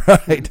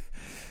 Right.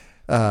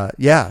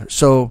 Yeah.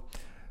 So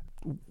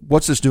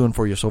what's this doing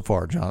for you so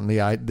far, John?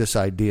 This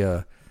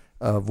idea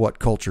of what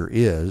culture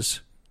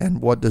is,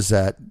 and how does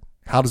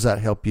that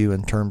help you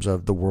in terms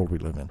of the world we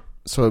live in?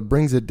 So it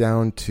brings it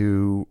down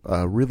to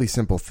really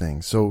simple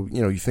things. So,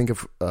 you think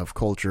of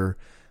culture,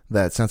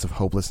 that sense of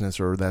hopelessness,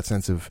 or that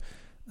sense of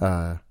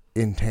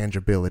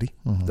intangibility.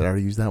 Did I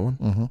already use that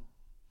one?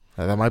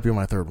 That might be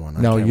my third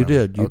one. No, you remember.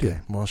 did. You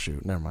did. Well,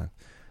 shoot, never mind.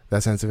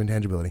 That sense of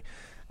intangibility,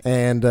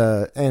 and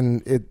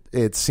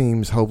it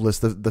seems hopeless.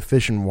 The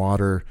fish and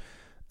water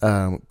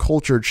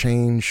culture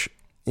change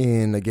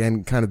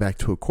again, kind of back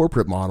to a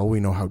corporate model. We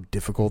know how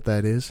difficult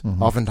that is.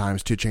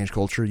 Oftentimes, to change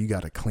culture, you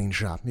got to clean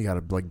shop. You got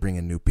to bring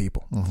in new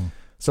people.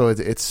 So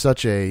it's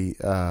such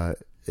a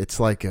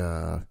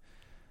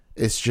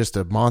it's just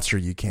a monster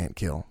you can't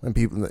kill, and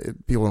people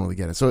don't really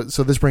get it. So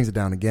this brings it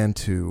down again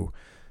to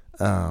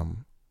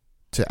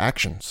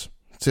actions.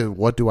 To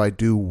what do I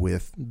do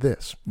with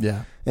this?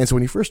 Yeah. And so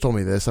when you first told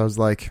me this, I was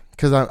like,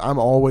 because I'm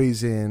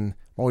always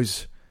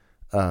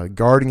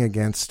guarding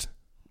against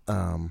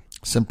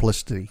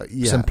simplicity.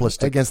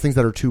 Simplistic, against things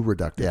that are too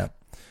reductive. Yeah.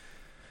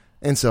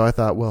 And so I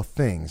thought, well,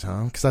 things,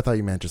 huh? Because I thought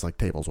you meant just like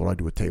tables. What do I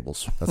do with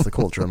tables? That's the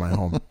culture in my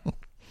home.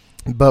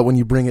 But when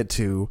you bring it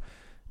to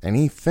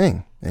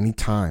anything, any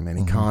time,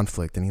 any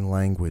conflict, any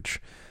language,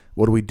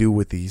 what do we do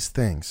with these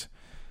things?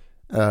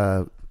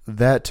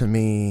 That to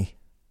me,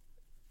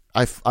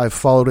 I've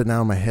followed it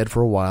now in my head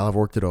for a while. I've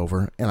worked it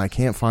over, and I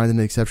can't find an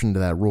exception to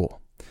that rule.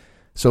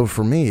 So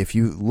for me, if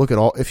you look at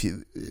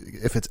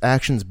if it's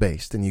actions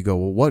based, and you go,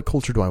 well, what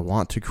culture do I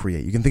want to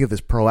create? You can think of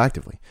this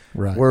proactively.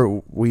 Right.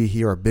 We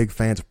here are big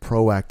fans of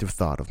proactive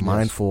thought, of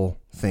mindful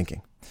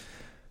thinking.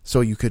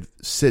 So you could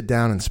sit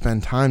down and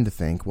spend time to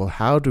think, well,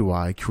 how do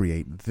I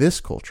create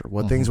this culture?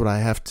 What things would I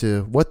have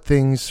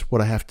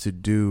to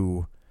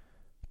do,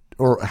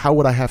 or how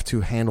would I have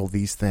to handle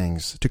these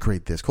things to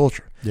create this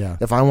culture? Yeah.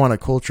 If I want a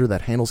culture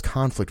that handles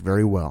conflict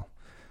very well,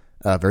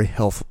 very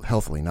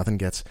healthily, nothing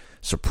gets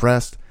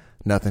suppressed,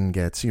 nothing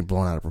gets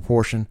blown out of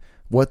proportion.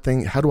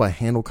 How do I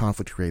handle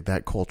conflict to create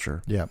that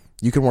culture? Yeah.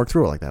 You can work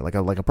through it like that, like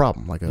a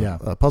problem, like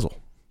a puzzle.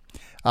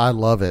 I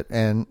love it.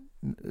 And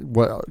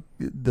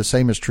the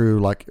same is true.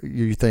 Like,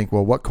 you think,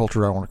 well, what culture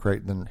do I want to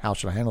create? Then how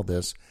should I handle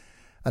this?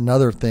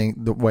 Another thing,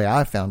 the way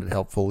I found it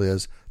helpful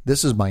is,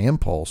 this is my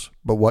impulse,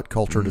 but what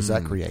culture does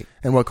that create?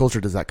 And what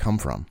culture does that come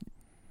from?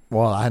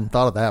 Well, I hadn't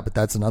thought of that, but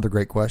that's another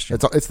great question.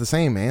 It's the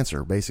same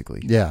answer,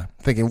 basically. Yeah.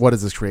 Thinking, what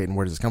does this create and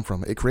where does this come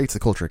from? It creates the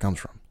culture it comes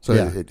from. So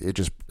it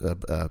just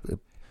it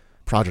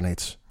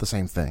progenites the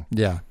same thing.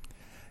 Yeah.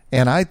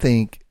 And I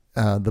think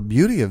the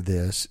beauty of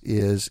this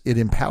is it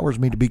empowers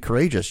me to be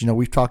courageous.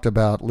 We've talked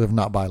about live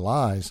not by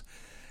lies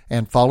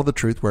and follow the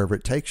truth wherever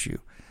it takes you.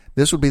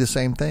 This would be the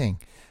same thing.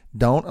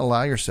 Don't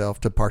allow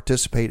yourself to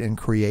participate in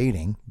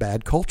creating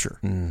bad culture.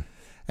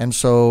 And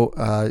so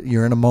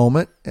you're in a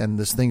moment and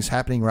this thing's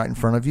happening right in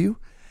front of you.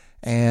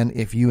 And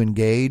if you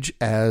engage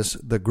as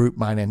the group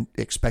might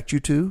expect you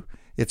to,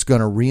 it's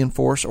going to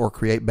reinforce or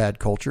create bad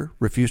culture,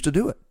 refuse to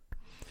do it.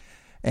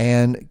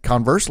 And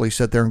conversely,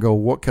 sit there and go,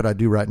 what could I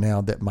do right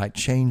now that might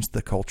change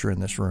the culture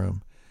in this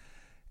room,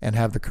 and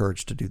have the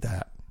courage to do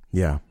that.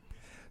 Yeah.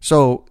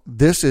 So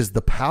this is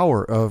the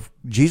power of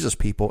Jesus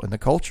people in the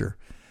culture,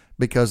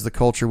 because the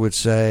culture would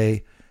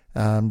say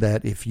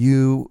that if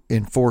you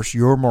enforce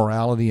your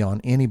morality on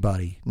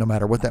anybody, no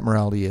matter what that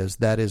morality is,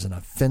 that is an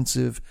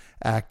offensive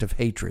act of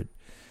hatred.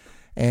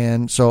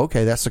 And so,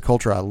 okay, that's the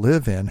culture I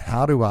live in.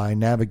 How do I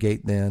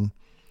navigate then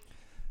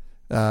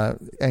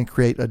and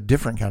create a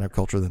different kind of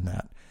culture than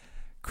that?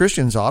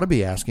 Christians ought to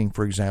be asking,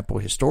 for example,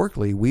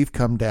 historically, we've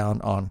come down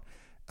on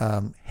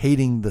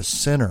hating the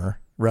sinner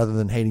rather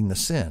than hating the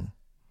sin,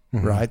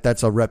 right?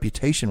 That's a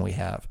reputation we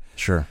have.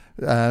 Sure.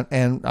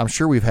 And I'm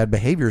sure we've had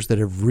behaviors that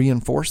have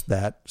reinforced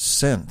that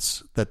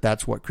sense that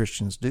that's what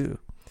Christians do.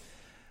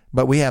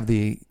 But we have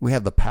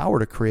the power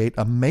to create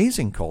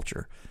amazing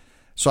culture.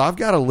 So I've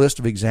got a list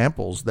of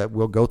examples that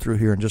we'll go through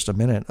here in just a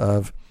minute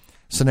of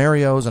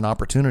scenarios and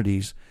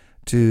opportunities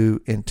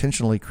to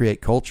intentionally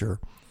create culture.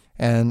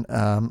 And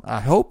I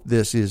hope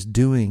this is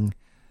doing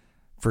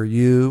for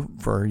you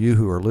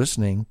who are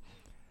listening,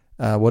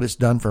 what it's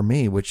done for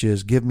me, which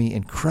is give me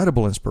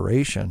incredible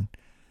inspiration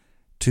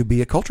to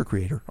be a culture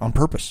creator on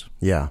purpose.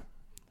 Yeah.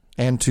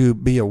 And to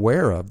be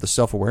aware of the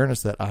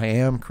self-awareness that I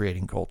am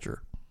creating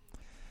culture.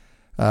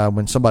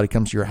 When somebody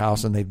comes to your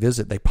house and they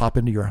visit, they pop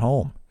into your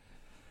home.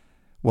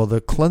 Well,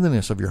 the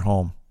cleanliness of your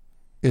home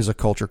is a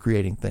culture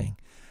creating thing.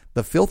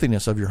 The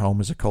filthiness of your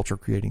home is a culture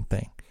creating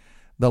thing.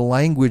 The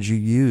language you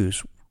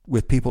use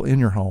with people in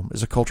your home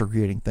is a culture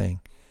creating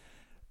thing.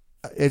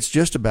 It's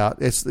just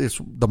about, it's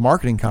the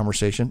marketing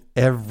conversation.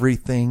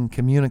 Everything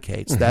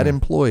communicates. That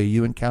employee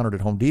you encountered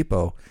at Home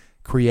Depot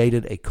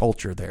created a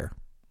culture there.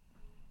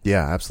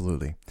 Yeah,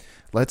 absolutely.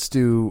 Let's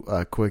do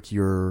a quick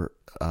your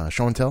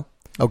show and tell.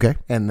 Okay.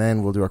 And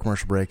then we'll do our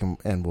commercial break,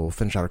 and we'll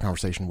finish out our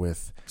conversation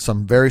with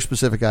some very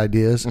specific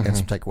ideas and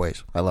some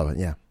takeaways. I love it.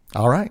 Yeah.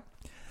 All right.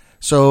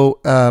 So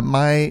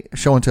my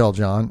show and tell,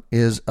 John,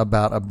 is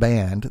about a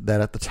band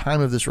that at the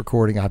time of this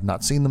recording, I've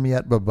not seen them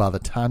yet, but by the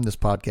time this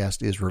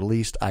podcast is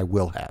released, I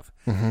will have.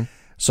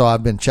 So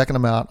I've been checking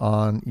them out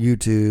on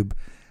YouTube.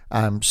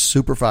 I'm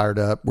super fired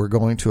up. We're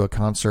going to a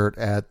concert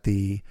at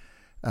the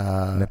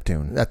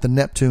Neptune. At the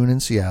Neptune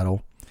in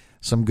Seattle.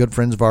 Some good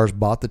friends of ours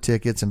bought the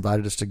tickets,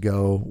 invited us to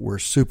go. We're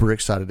super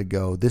excited to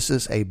go. This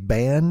is a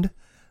band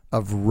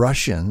of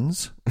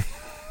Russians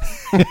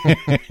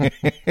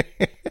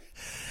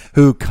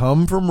who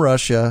come from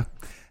Russia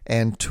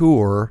and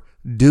tour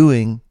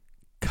doing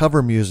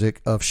cover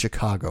music of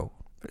Chicago.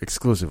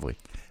 Exclusively.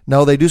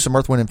 No, they do some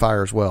Earth, Wind, and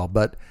Fire as well.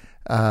 But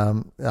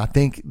I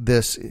think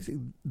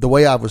the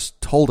way I was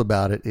told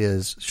about it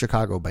is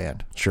Chicago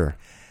band. Sure.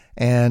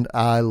 And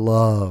I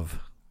love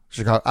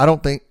Chicago.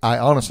 I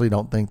honestly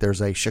don't think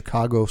there's a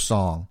Chicago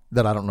song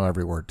that I don't know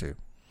every word to.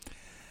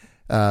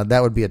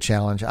 That would be a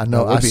challenge. I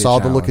know. I saw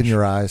the look in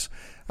your eyes.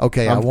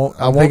 Okay, I won't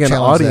think an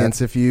challenge audience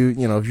that. if you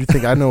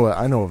think I know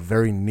a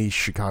very niche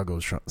Chicago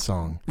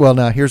song. Well,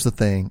 now here's the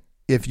thing.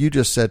 If you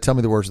just said, tell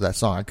me the words of that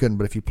song, I couldn't.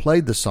 But if you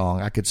played the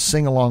song, I could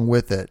sing along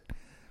with it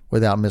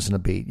without missing a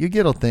beat. You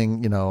get a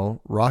thing,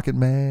 Rocket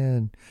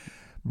Man,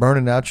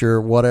 burning out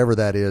your whatever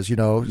that is.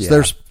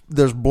 Yeah.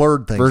 There's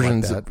blurred things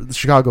versions. like that.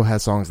 Chicago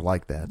has songs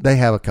like that. They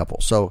have a couple.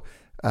 So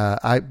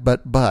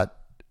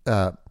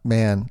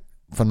man,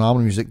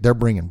 phenomenal music. They're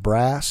bringing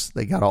brass.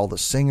 They got all the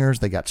singers.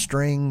 They got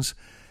strings.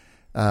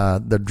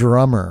 The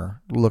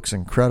drummer looks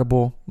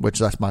incredible, which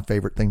that's my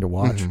favorite thing to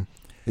watch.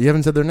 You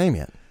haven't said their name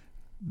yet.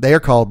 They are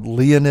called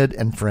Leonid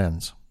and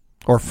Friends,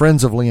 or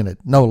Friends of Leonid.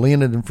 No,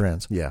 Leonid and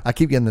Friends. Yeah. I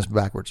keep getting this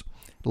backwards.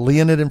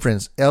 Leonid and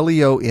Friends.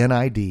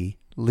 Leonid,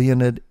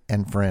 Leonid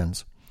and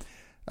Friends.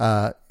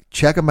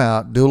 Check them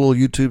out. Do a little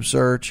YouTube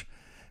search.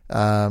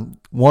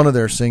 One of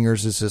their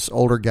singers is this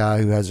older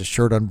guy who has his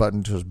shirt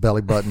unbuttoned to his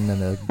belly button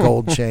and a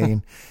gold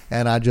chain,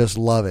 and I just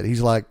love it.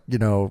 He's like,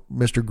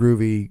 Mr.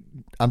 Groovy.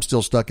 I'm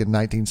still stuck in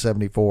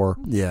 1974.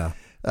 Yeah.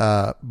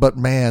 But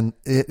man,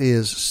 it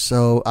is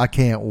so. I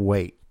can't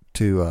wait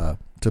to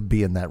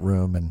be in that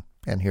room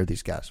and hear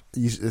these guys.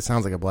 It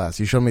sounds like a blast.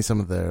 You showed me some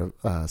of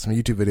some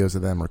YouTube videos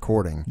of them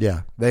recording.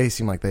 Yeah, they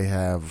seem like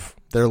they're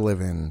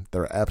living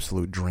their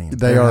absolute dream.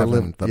 They're having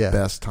living the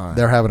best time.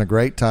 They're having a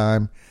great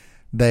time.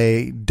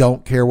 They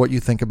don't care what you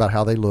think about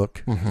how they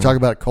look. Talk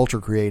about culture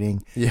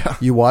creating. Yeah.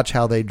 You watch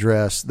how they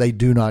dress. They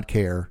do not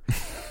care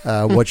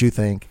what you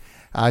think.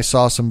 I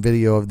saw some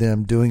video of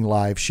them doing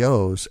live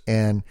shows,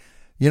 and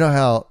you know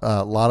how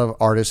a lot of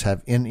artists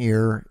have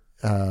in-ear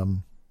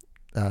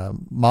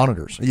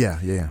monitors.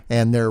 Yeah.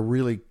 And they're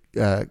really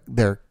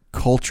they're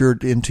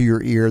cultured into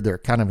your ear. They're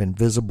kind of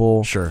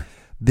invisible. Sure.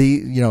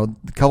 A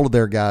couple of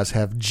their guys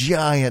have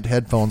giant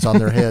headphones on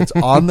their heads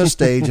on the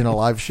stage in a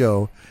live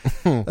show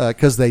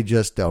because they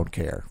just don't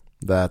care.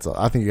 I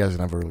think you guys are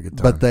gonna have a really good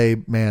time. But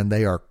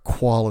they are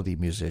quality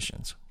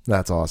musicians.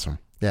 That's awesome.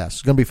 Yes,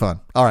 it's gonna be fun.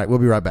 All right, we'll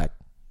be right back.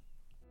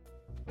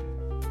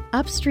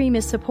 Upstream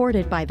is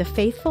supported by the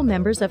faithful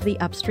members of the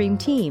Upstream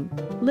team,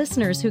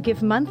 listeners who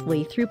give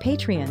monthly through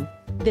Patreon.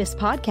 This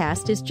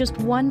podcast is just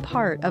one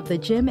part of the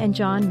Jim and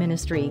John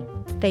ministry.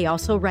 They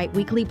also write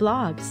weekly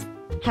blogs,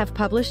 have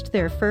published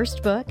their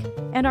first book,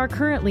 and are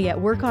currently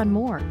at work on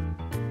more.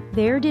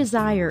 Their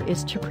desire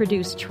is to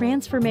produce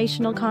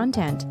transformational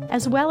content,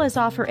 as well as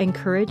offer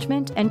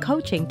encouragement and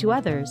coaching to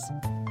others.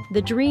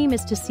 The dream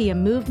is to see a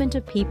movement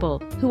of people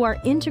who are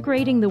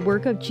integrating the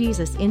work of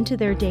Jesus into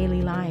their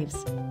daily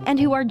lives, and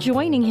who are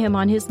joining him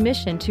on his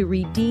mission to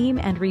redeem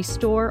and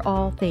restore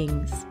all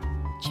things.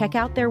 Check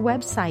out their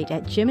website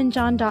at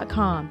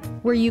jimandjohn.com,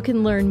 where you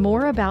can learn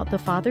more about the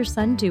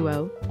father-son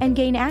duo and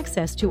gain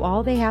access to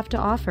all they have to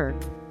offer.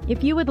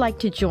 If you would like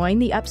to join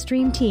the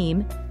Upstream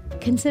team,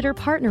 consider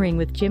partnering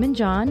with Jim and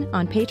John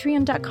on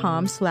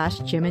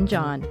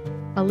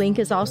patreon.com/jimandjohn. A link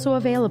is also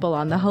available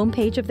on the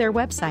homepage of their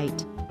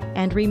website.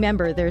 And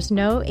remember, there's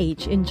no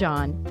H in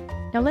John.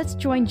 Now let's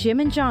join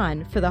Jim and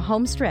John for the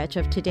home stretch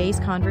of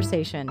today's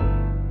conversation.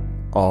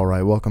 All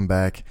right, welcome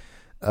back.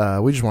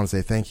 We just want to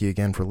say thank you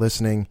again for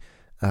listening.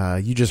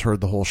 You just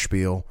heard the whole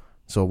spiel,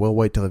 so we'll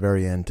wait till the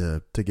very end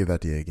to give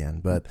that to you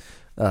again. But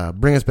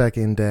bring us back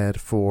in,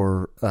 Dad,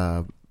 for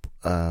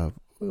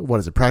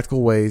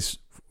practical ways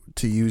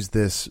to use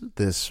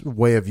this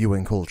way of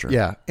viewing culture.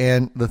 Yeah,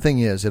 and the thing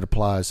is, it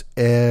applies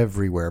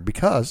everywhere,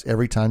 because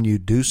every time you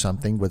do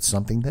something with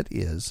something that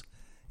is,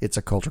 it's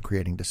a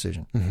culture-creating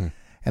decision. Mm-hmm.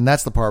 And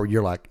that's the part where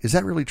you're like, is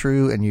that really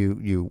true?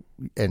 And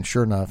and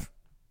sure enough,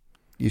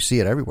 you see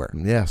it everywhere.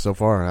 Yeah, so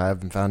far I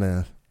haven't found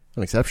an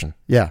exception.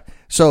 Yeah.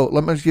 So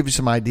let me just give you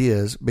some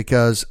ideas,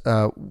 because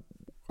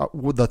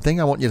the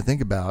thing I want you to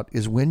think about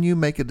is when you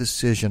make a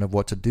decision of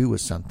what to do with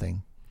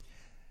something,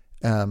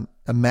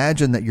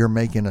 imagine that you're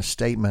making a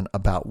statement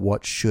about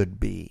what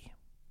should be.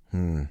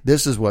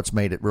 This is what's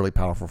made it really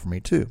powerful for me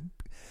too.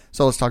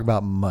 So let's talk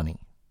about money.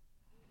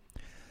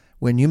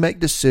 When you make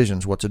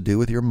decisions what to do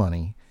with your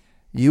money,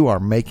 you are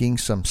making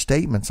some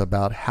statements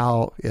about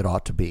how it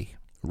ought to be.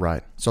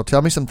 Right. So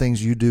tell me some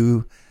things you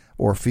do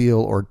or feel,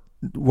 or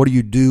what do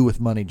you do with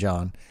money,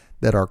 John,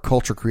 that are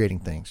culture creating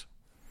things?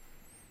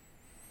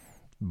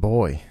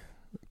 Boy,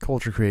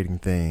 culture creating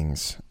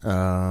things.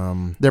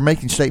 They're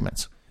making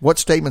statements. What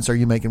statements are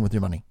you making with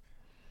your money?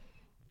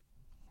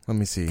 Let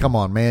me see. Come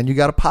on, man. You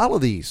got a pile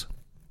of these.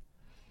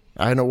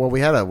 I know. Well,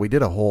 we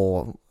did a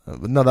whole,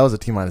 no, that was a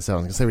T-7. I was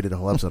going to say we did a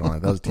whole episode on it.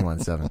 That was a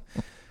T-7.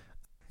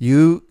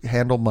 You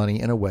handle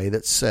money in a way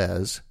that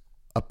says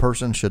a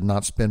person should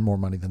not spend more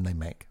money than they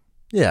make.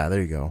 Yeah,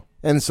 there you go.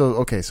 And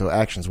so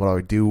actions, what do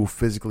I do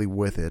physically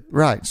with it?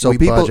 Right. So we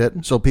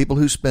budget. So people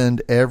who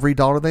spend every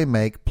dollar they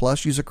make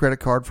plus use a credit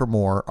card for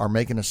more are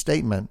making a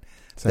statement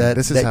saying that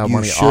this is how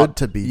money should, ought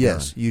to be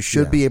yes, done. you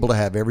should be able to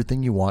have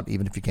everything you want,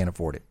 even if you can't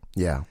afford it.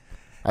 Yeah,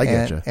 I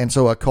get you. And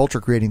so a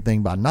culture creating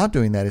thing by not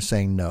doing that is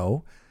saying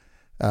no.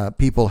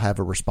 People have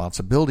a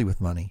responsibility with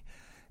money,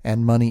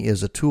 and money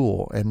is a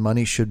tool, and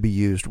money should be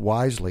used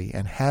wisely.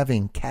 And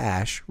having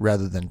cash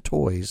rather than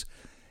toys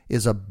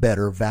is a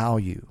better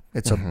value.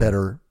 It's a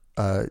better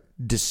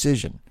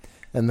decision.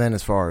 And then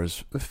as far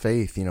as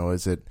faith,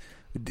 is it,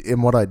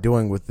 in what I'm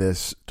doing with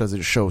this, does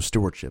it show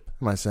stewardship?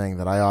 Am I saying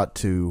that I ought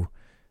to,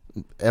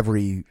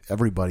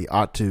 everybody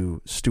ought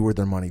to steward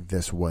their money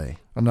this way?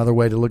 Another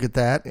way to look at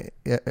that,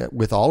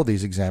 with all of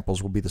these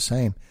examples, will be the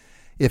same.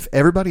 If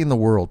everybody in the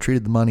world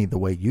treated the money the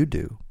way you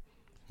do,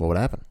 what would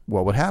happen?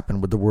 What would happen?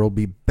 Would the world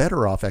be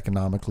better off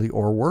economically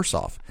or worse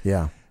off?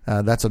 Yeah.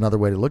 That's another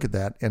way to look at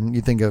that. And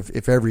you think of,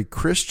 if every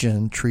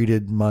Christian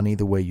treated money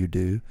the way you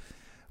do,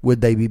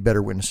 would they be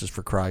better witnesses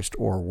for Christ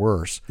or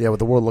worse? Yeah, would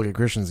the world look at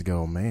Christians and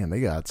go, man, they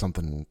got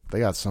something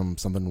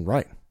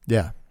right.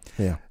 Yeah.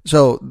 Yeah.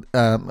 So,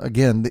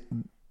 again,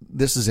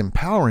 this is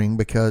empowering,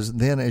 because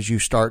then as you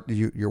start,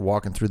 you're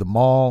walking through the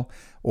mall,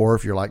 or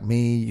if you're like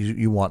me,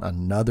 you want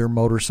another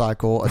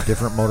motorcycle, a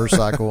different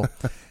motorcycle.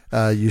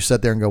 You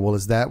sit there and go, well,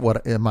 is that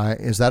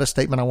a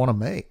statement I want to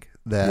make?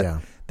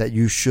 That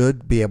you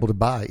should be able to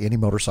buy any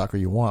motorcycle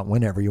you want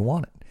whenever you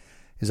want it.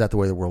 Is that the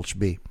way the world should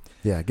be?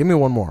 Yeah. Give me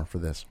one more for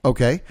this.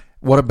 Okay.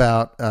 What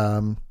about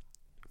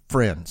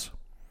friends?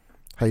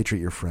 How you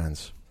treat your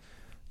friends?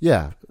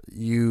 Yeah.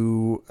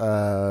 You've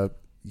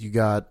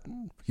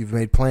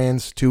made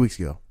plans 2 weeks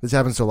ago. This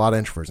happens to a lot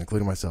of introverts,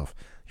 including myself.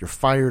 You're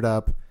fired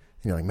up, and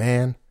you're like,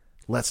 man,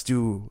 let's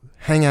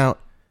hang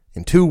out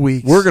in 2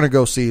 weeks. We're going to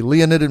go see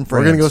Leonid and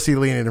Friends. We're going to go see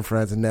Leonid and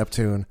Friends in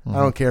Neptune. I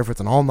don't care if it's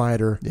an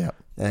all-nighter. Yeah.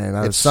 And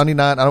it's Sunday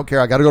night. I don't care.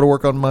 I got to go to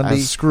work on Monday.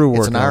 Screw work.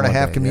 It's an hour and a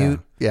half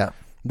commute. Yeah.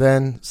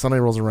 Then Sunday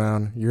rolls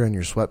around. You're in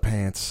your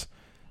sweatpants.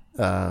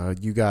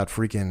 You got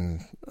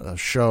freaking a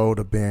show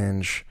to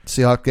binge.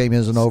 Seahawks game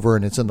isn't over,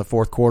 and it's in the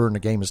fourth quarter, and the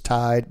game is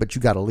tied, but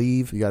you got to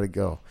leave. You got to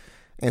go.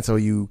 And so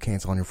you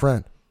cancel on your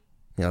friend.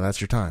 That's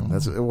your time.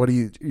 That's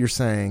you're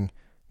saying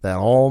that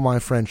all my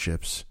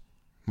friendships,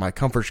 my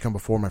comfort should come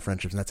before my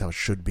friendships, and that's how it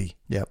should be.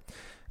 Yep.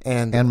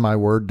 And my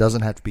word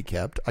doesn't have to be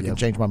kept. I can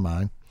change my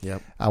mind.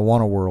 Yep. I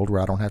want a world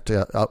where I don't have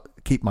to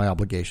keep my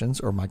obligations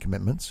or my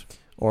commitments.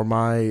 Or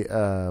my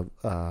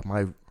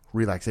my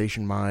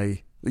relaxation,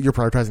 you're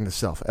prioritizing the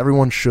self.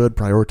 Everyone should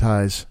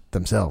prioritize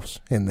themselves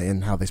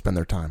in how they spend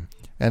their time.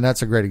 And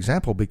that's a great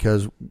example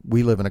because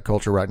we live in a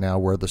culture right now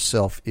where the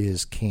self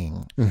is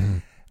king. Mm-hmm.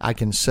 I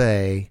can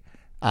say,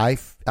 I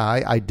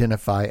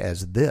identify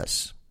as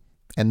this.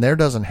 And there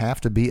doesn't have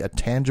to be a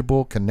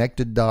tangible,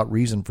 connected dot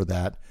reason for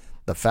that.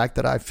 The fact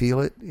that I feel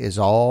it is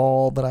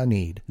all that I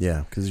need.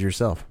 Yeah, because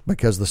yourself.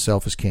 Because the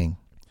self is king.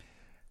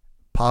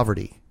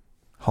 Poverty,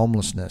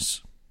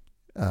 homelessness,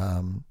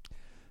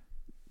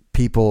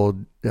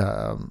 people,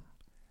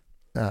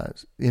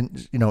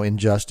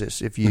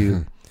 injustice. If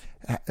you,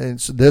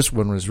 and so this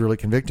one was really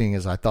convicting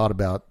as I thought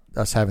about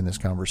us having this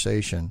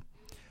conversation.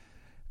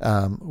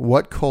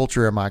 What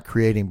culture am I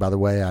creating by the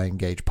way I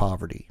engage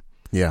poverty?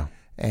 Yeah.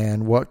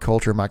 And what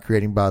culture am I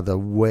creating by the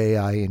way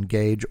I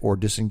engage or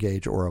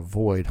disengage or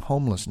avoid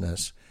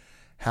homelessness?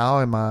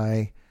 How am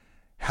I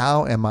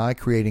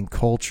creating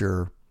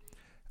culture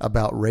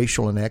about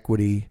racial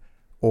inequity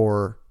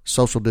or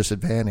social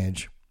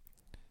disadvantage,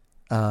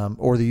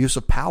 or the use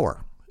of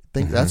power? I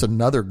think that's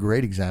another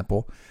great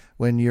example.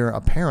 When you're a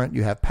parent,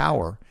 you have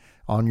power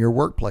on your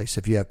workplace.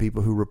 If you have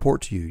people who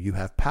report to you, you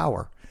have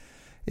power.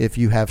 If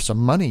you have some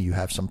money, you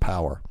have some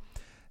power.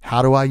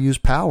 How do I use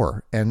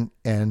power? And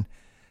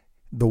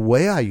the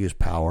way I use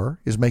power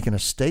is making a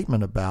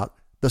statement about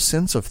the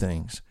sense of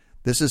things.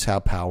 This is how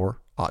power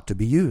ought to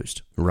be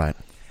used. Right.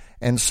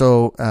 And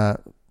so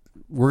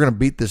we're going to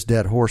beat this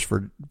dead horse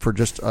for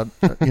just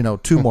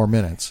 2 more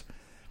minutes.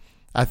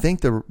 I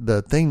think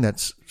the thing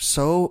that's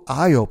so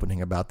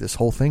eye-opening about this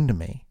whole thing to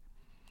me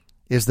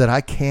is that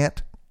I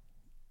can't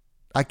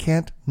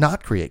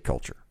not create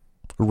culture.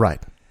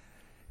 Right.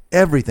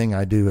 Everything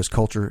I do is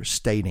culture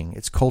stating.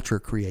 It's culture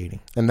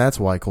creating. And that's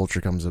why culture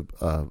comes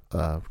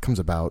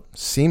about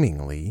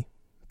seemingly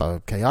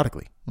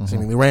chaotically,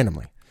 seemingly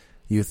randomly.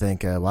 You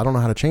think, well, I don't know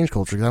how to change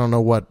culture because I don't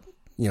know what,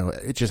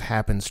 it just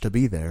happens to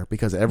be there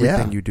because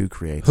everything you do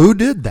creates. Who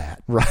did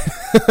that? Right.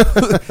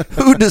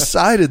 Who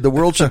decided the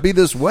world should be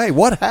this way?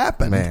 What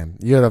happened? Man,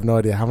 you have no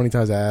idea how many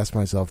times I asked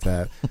myself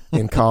that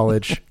in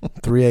college,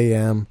 3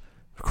 a.m.,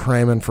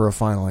 cramming for a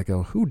final. I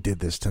go, who did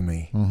this to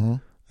me? Mm-hmm.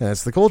 And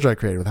it's the culture I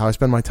created with how I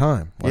spend my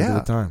time.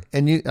 Time.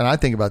 And I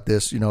think about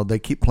this, they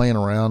keep playing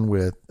around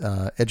with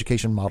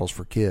education models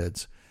for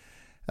kids.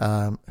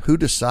 Who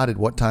decided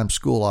what time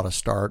school ought to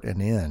start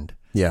and end?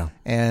 Yeah.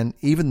 And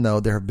even though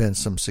there have been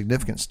some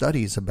significant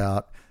studies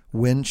about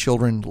when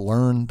children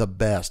learn the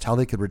best, how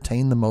they could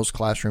retain the most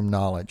classroom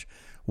knowledge,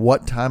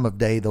 what time of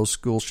day those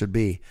schools should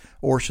be,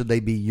 or should they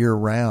be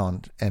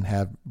year-round and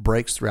have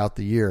breaks throughout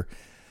the year,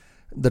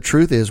 the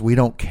truth is we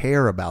don't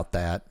care about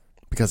that.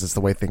 Because it's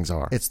the way things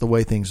are. It's the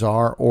way things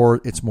are,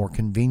 or it's more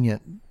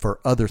convenient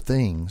for other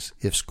things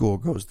if school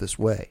goes this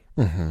way.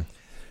 Mm-hmm.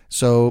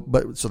 So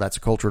that's a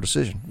cultural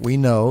decision. We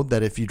know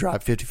that if you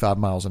drive 55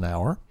 miles an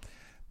hour,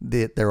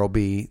 that there will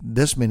be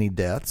this many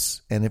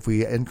deaths, and if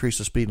we increase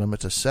the speed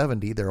limit to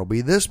 70, there will be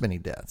this many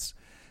deaths.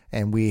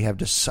 And we have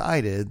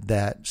decided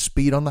that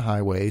speed on the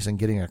highways and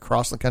getting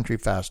across the country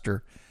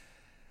faster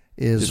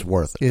is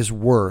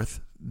worth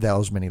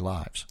those many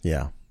lives.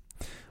 Yeah.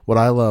 What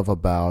I love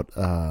about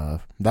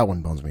that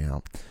one bums me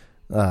out,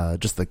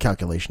 just the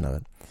calculation of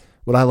it.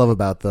 What I love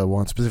about the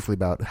one specifically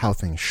about how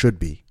things should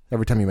be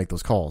every time you make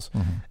those calls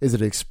is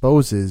it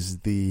exposes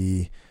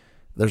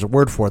there's a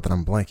word for it that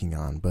I'm blanking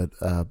on, but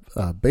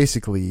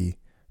basically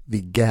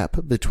the gap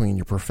between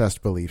your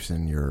professed beliefs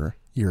and your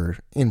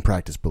in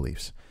practice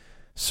beliefs.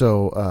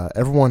 So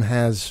everyone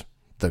has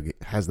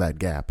that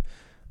gap.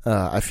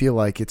 I feel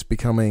like it's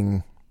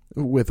becoming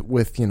with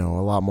a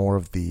lot more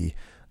of the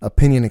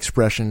opinion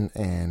expression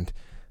and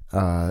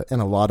a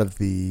lot of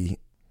the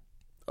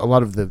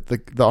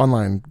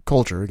online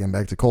culture, again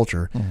back to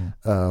culture,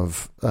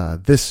 of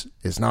this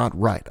is not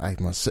right. I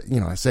must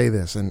I say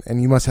this,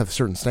 and you must have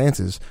certain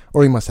stances,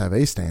 or you must have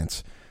a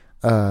stance.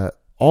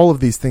 All of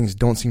these things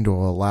don't seem to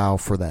allow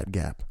for that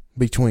gap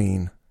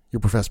between your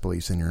professed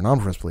beliefs and your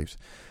non-professed beliefs.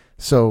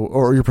 So,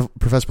 or your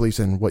professed beliefs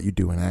and what you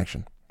do in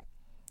action.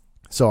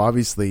 So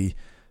obviously,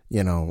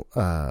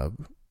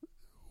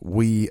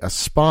 we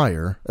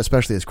aspire,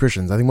 especially as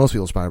Christians, I think most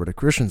people aspire, but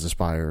Christians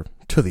aspire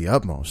to the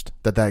utmost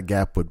that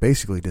gap would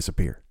basically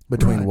disappear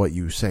between what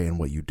you say and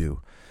what you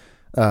do.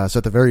 So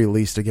at the very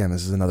least, again,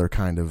 this is another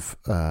kind of...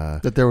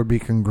 that there would be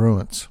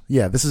congruence.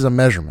 Yeah, this is a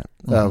measurement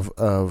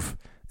of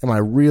am I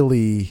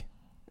really,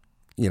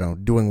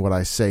 doing what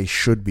I say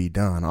should be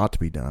done, ought to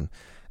be done.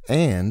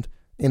 And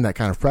in that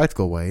kind of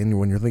practical way, and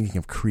when you're thinking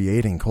of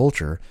creating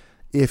culture,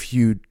 if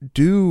you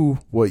do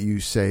what you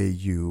say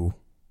you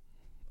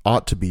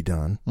ought to be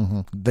done,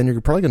 then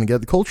you're probably going to get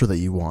the culture that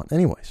you want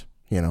anyways,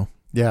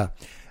 Yeah.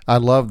 I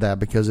love that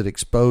because it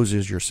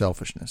exposes your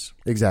selfishness.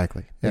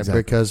 Exactly.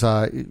 Because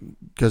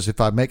if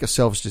I make a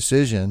selfish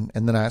decision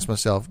and then I ask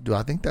myself, do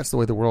I think that's the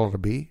way the world ought to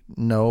be?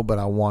 No, but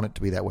I want it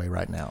to be that way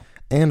right now.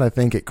 And I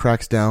think it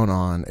cracks down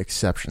on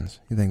exceptions.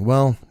 You think,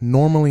 well,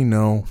 normally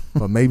no,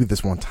 but maybe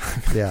this one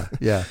time.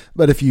 Yeah.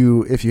 But if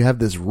you have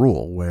this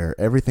rule where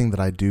everything that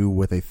I do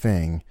with a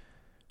thing,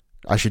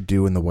 I should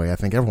do in the way I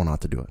think everyone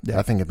ought to do it. Yeah.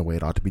 I think in the way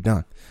it ought to be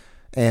done.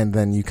 And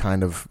then you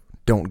kind of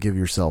don't give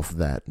yourself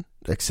that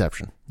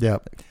exception. Yeah.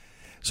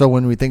 So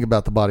when we think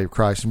about the body of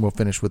Christ, and we'll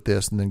finish with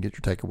this and then get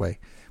your takeaway.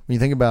 When you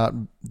think about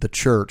the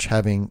church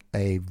having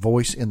a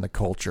voice in the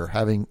culture,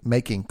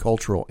 making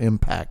cultural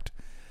impact,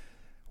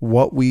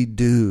 what we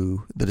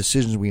do, the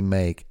decisions we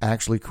make,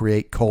 actually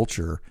create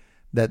culture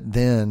that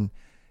then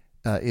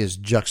is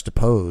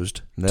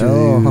juxtaposed to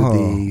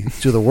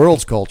the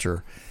world's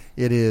culture.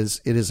 It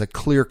is a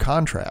clear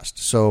contrast.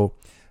 So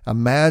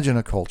imagine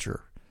a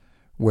culture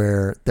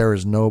where there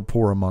is no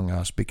poor among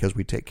us because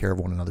we take care of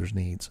one another's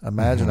needs.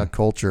 Imagine a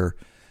culture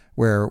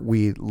where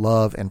we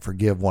love and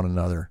forgive one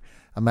another.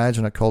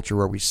 Imagine a culture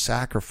where we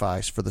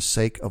sacrifice for the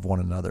sake of one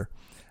another.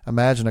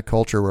 Imagine a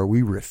culture where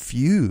we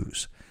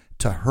refuse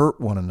to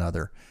hurt one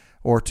another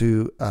or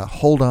to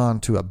hold on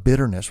to a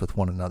bitterness with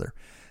one another.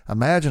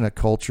 Imagine a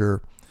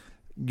culture,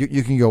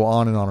 you can go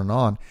on and on and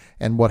on.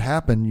 And what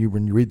happened,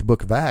 when you read the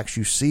book of Acts,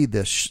 you see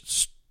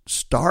this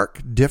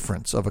stark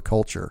difference of a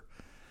culture.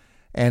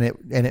 And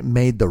it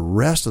made the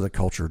rest of the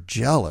culture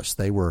jealous.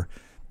 They were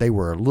a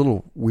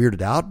little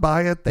weirded out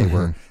by it. They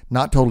were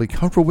not totally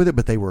comfortable with it,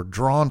 but they were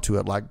drawn to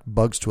it like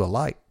bugs to a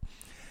light.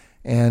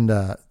 And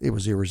it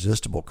was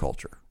irresistible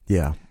culture.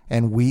 Yeah.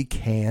 And we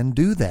can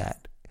do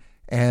that.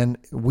 And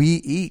we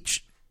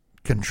each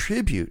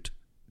contribute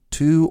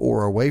to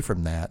or away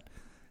from that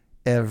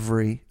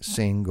every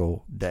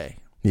single day.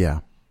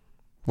 Yeah.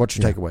 What's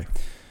your takeaway?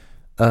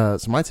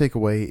 So my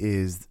takeaway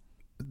is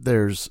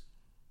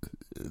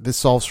this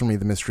solves for me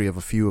the mystery of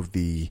a few of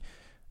the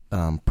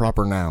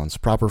proper nouns,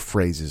 proper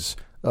phrases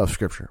of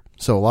Scripture.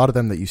 So a lot of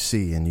them that you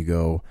see and you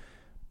go,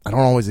 I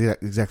don't always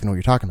exactly know what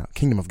you're talking about.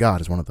 Kingdom of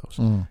God is one of those.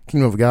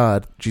 Kingdom of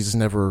God, Jesus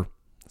never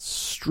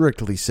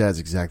strictly says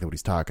exactly what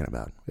he's talking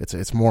about.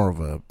 It's more of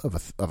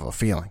a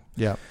feeling.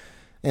 Yeah.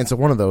 And so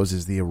one of those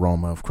is the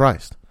aroma of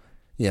Christ.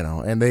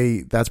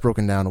 And that's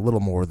broken down a little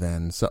more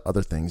than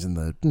other things in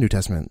the New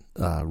Testament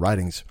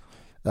writings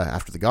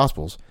after the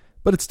Gospels,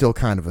 but it's still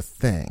kind of a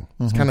thing.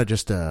 It's kind of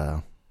just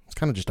a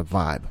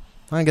vibe.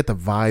 I get the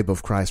vibe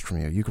of Christ from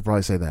you. You could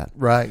probably say that.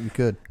 Right, you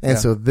could. And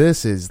so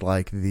this is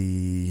like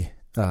this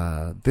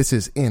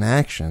is in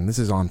action. This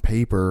is on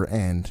paper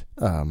and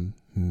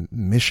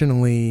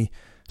missionally,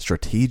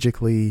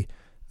 strategically.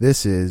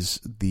 This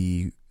is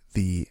the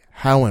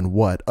how and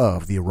what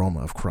of the aroma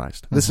of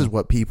Christ. This is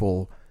what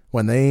people,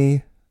 when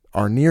they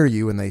are near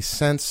you and they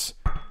sense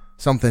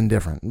something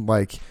different,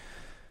 like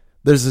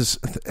there's this,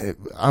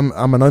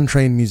 I'm an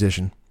untrained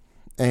musician,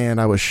 and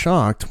I was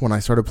shocked when I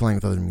started playing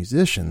with other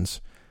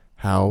musicians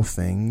how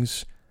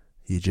things,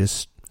 you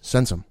just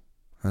sense them.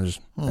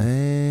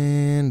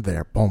 And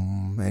there,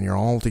 boom, and you're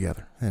all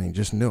together, and you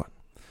just knew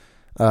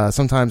it.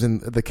 Sometimes in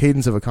the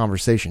cadence of a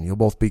conversation, you'll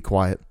both be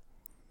quiet,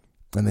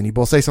 and then you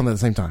both say something at the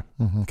same time,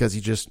 because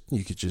it's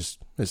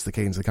the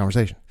cadence of the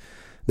conversation.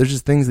 There's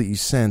just things that you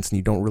sense, and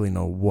you don't really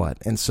know what.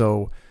 And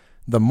so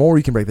the more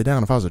you can break that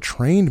down, if I was a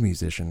trained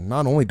musician,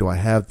 not only do I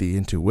have the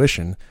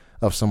intuition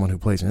of someone who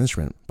plays an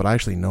instrument, but I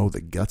actually know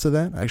the guts of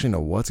that. I actually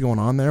know what's going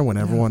on there when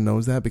everyone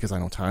knows that, because I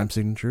know time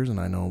signatures and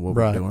I know what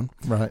we're doing.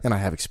 Right. And I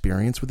have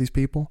experience with these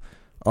people.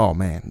 Oh,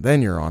 man,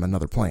 then you're on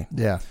another plane.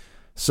 Yeah.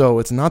 So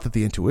it's not that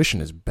the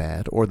intuition is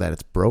bad or that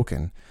it's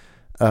broken,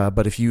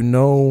 but if you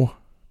know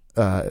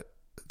the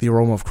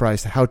aroma of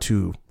Christ, how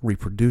to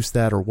reproduce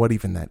that or what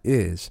even that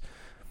is,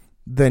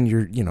 then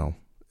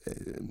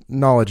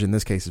knowledge in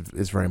this case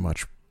is very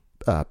much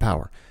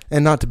power,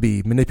 and not to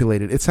be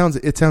manipulated. It sounds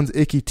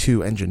icky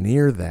to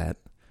engineer that,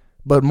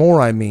 but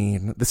more, I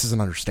mean, this is an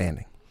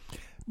understanding.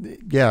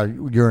 Yeah,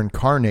 you're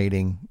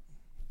incarnating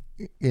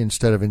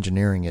instead of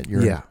engineering it.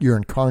 You're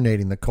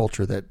incarnating the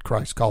culture that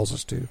Christ calls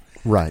us to.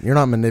 Right. You're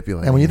not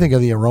manipulating. And when you think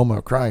of the aroma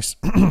of Christ,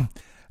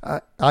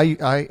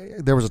 I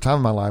there was a time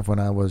in my life when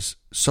I was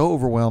so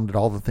overwhelmed at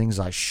all the things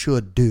I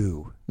should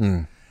do,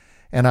 and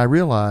I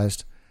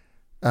realized,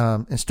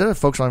 instead of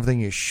focusing on everything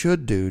you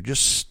should do,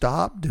 just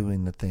stop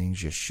doing the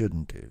things you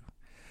shouldn't do.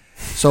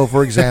 So,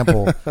 for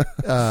example,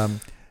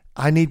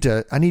 I need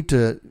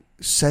to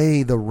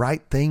say the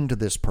right thing to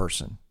this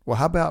person. Well,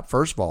 how about,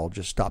 first of all,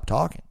 just stop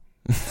talking?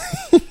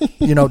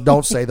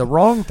 Don't say the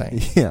wrong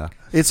thing. Yeah.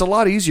 It's a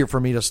lot easier for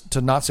me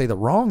to not say the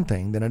wrong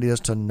thing than it is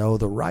to know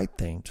the right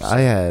thing to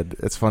say.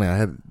 It's funny, I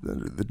had,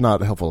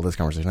 not helpful to this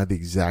conversation, I had the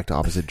exact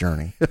opposite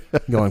journey.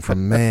 Going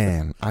from,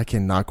 man, I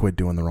cannot quit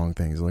doing the wrong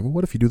things. Like, well,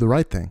 what if you do the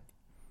right thing?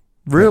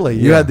 Really?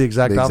 You had the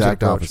exact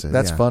opposite. Opposite.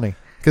 That's funny.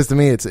 Because to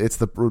me, it's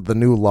the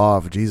new law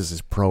of Jesus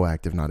is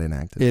proactive, not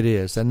inactive. It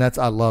is, and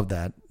I love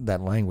that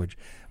language.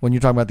 When you're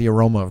talking about the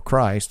aroma of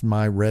Christ,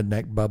 my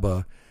redneck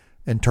Bubba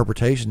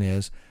interpretation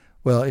is,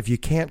 well, if you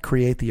can't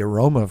create the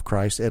aroma of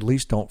Christ, at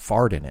least don't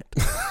fart in it.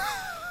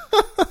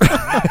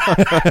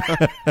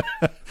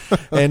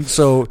 And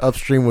so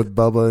upstream with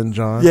Bubba and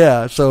John.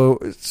 Yeah. So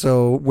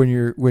when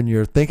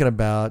you're thinking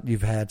about,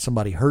 you've had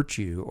somebody hurt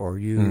you, or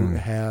you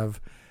have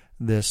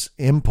this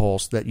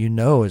impulse that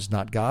is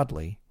not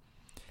godly,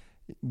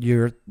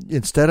 you're,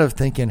 instead of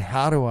thinking,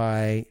 how do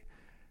I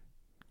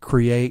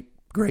create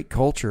great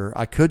culture,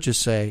 I could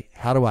just say,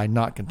 how do I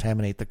not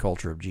contaminate the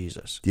culture of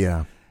Jesus?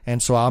 Yeah.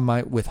 And so I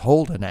might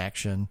withhold an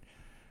action,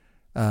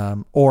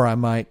 or I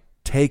might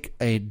take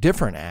a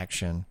different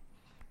action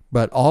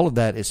But all of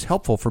that is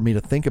helpful for me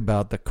to think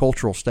about the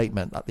cultural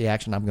statement that the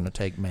action I'm going to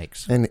take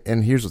makes. And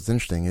here's what's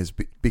interesting is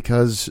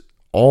because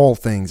all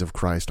things of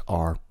Christ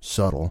are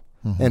subtle,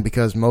 and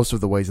because most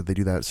of the ways that they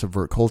do that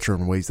subvert culture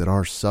in ways that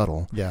are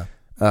subtle,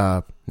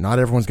 not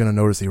everyone's going to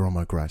notice the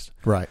aroma of Christ.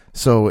 Right.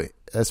 So,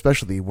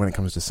 especially when it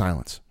comes to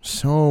silence,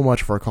 so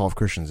much of our call of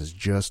Christians is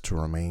just to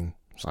remain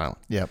silent.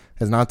 Yep.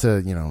 It's not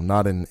to,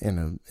 not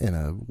in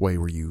a way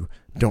where you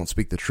don't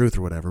speak the truth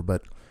or whatever,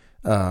 but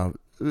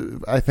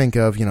I think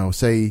of,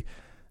 say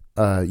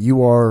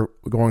you are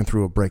going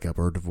through a breakup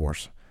or a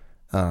divorce.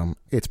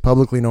 It's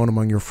publicly known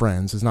among your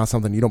friends. It's not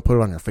something you don't put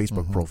it on your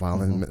Facebook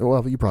profile. And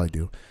well, you probably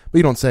do, but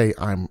you don't say,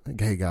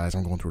 hey guys,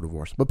 I'm going through a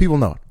divorce, but people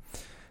know it.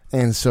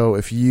 And so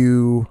if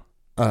you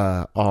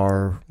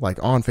are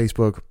like on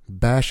Facebook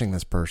bashing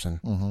this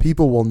person,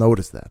 people will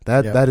notice that.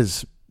 That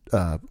is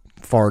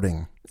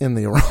farting in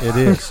the aroma. It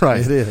is.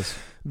 Right. It is.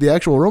 The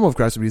actual aroma of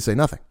Christ would be to say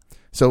nothing.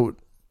 So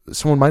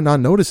someone might not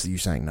notice that you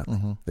saying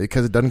nothing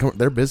because it doesn't come.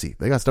 They're busy.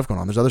 They got stuff going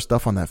on. There's other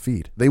stuff on that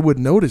feed. They would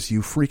notice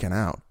you freaking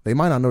out. They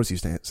might not notice you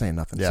saying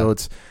nothing. Yeah. So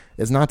it's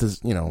not as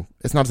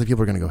it's not as if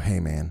people are going to go, hey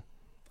man,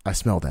 I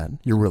smell that.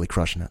 You're really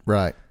crushing it.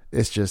 Right.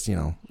 It's just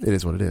it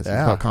is what it is.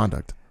 Yeah. It's about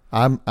conduct.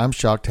 I'm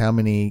shocked how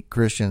many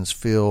Christians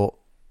feel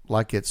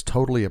like it's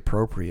totally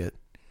appropriate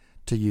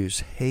to use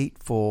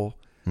hateful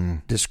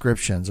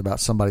descriptions about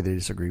somebody they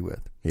disagree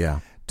with. Yeah.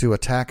 To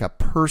attack a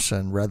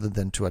person rather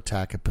than to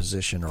attack a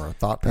position or a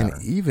thought pattern.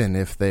 And even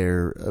if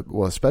they're,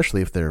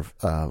 especially if they're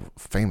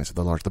famous, if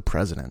they're large, the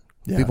president.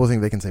 Yeah. People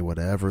think they can say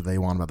whatever they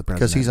want about the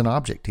president. Because he's an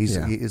object.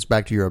 It's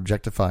back to your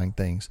objectifying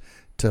things.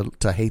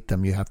 To hate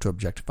them, you have to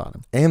objectify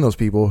them. And those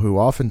people who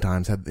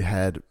oftentimes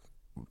had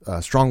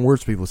strong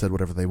words, people said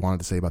whatever they wanted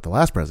to say about the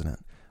last president.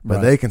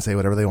 But they can say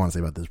whatever they want to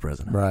say about this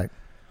president. Right.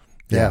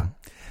 Yeah.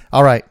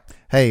 All right.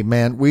 Hey,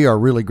 man, we are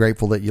really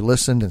grateful that you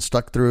listened and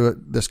stuck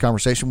through this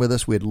conversation with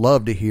us. We'd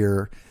love to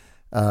hear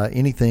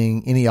any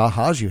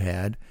ahas you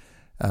had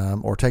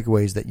or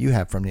takeaways that you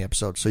have from the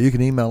episode. So you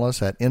can email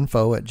us at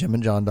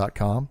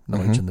info@jimandjohn.com.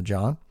 No H in the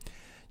John.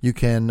 You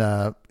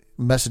can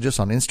message us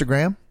on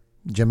Instagram,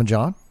 Jim and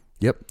John.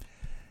 Yep.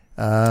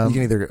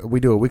 You can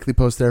we do a weekly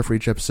post there for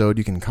each episode.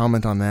 You can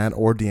comment on that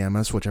or DM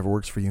us, whichever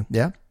works for you.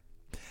 Yeah.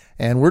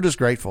 And we're just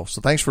grateful.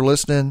 So thanks for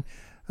listening.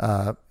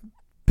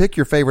 Pick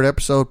your favorite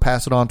episode,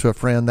 pass it on to a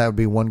friend. That would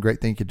be one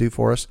great thing you could do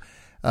for us.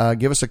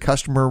 Give us a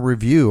customer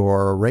review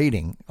or a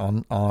rating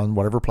on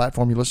whatever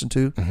platform you listen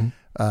to.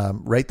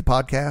 Rate the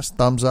podcast,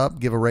 thumbs up,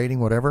 give a rating,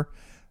 whatever.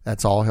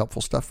 That's all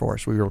helpful stuff for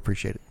us. We really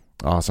appreciate it.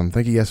 Awesome.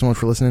 Thank you guys so much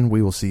for listening.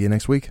 We will see you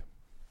next week.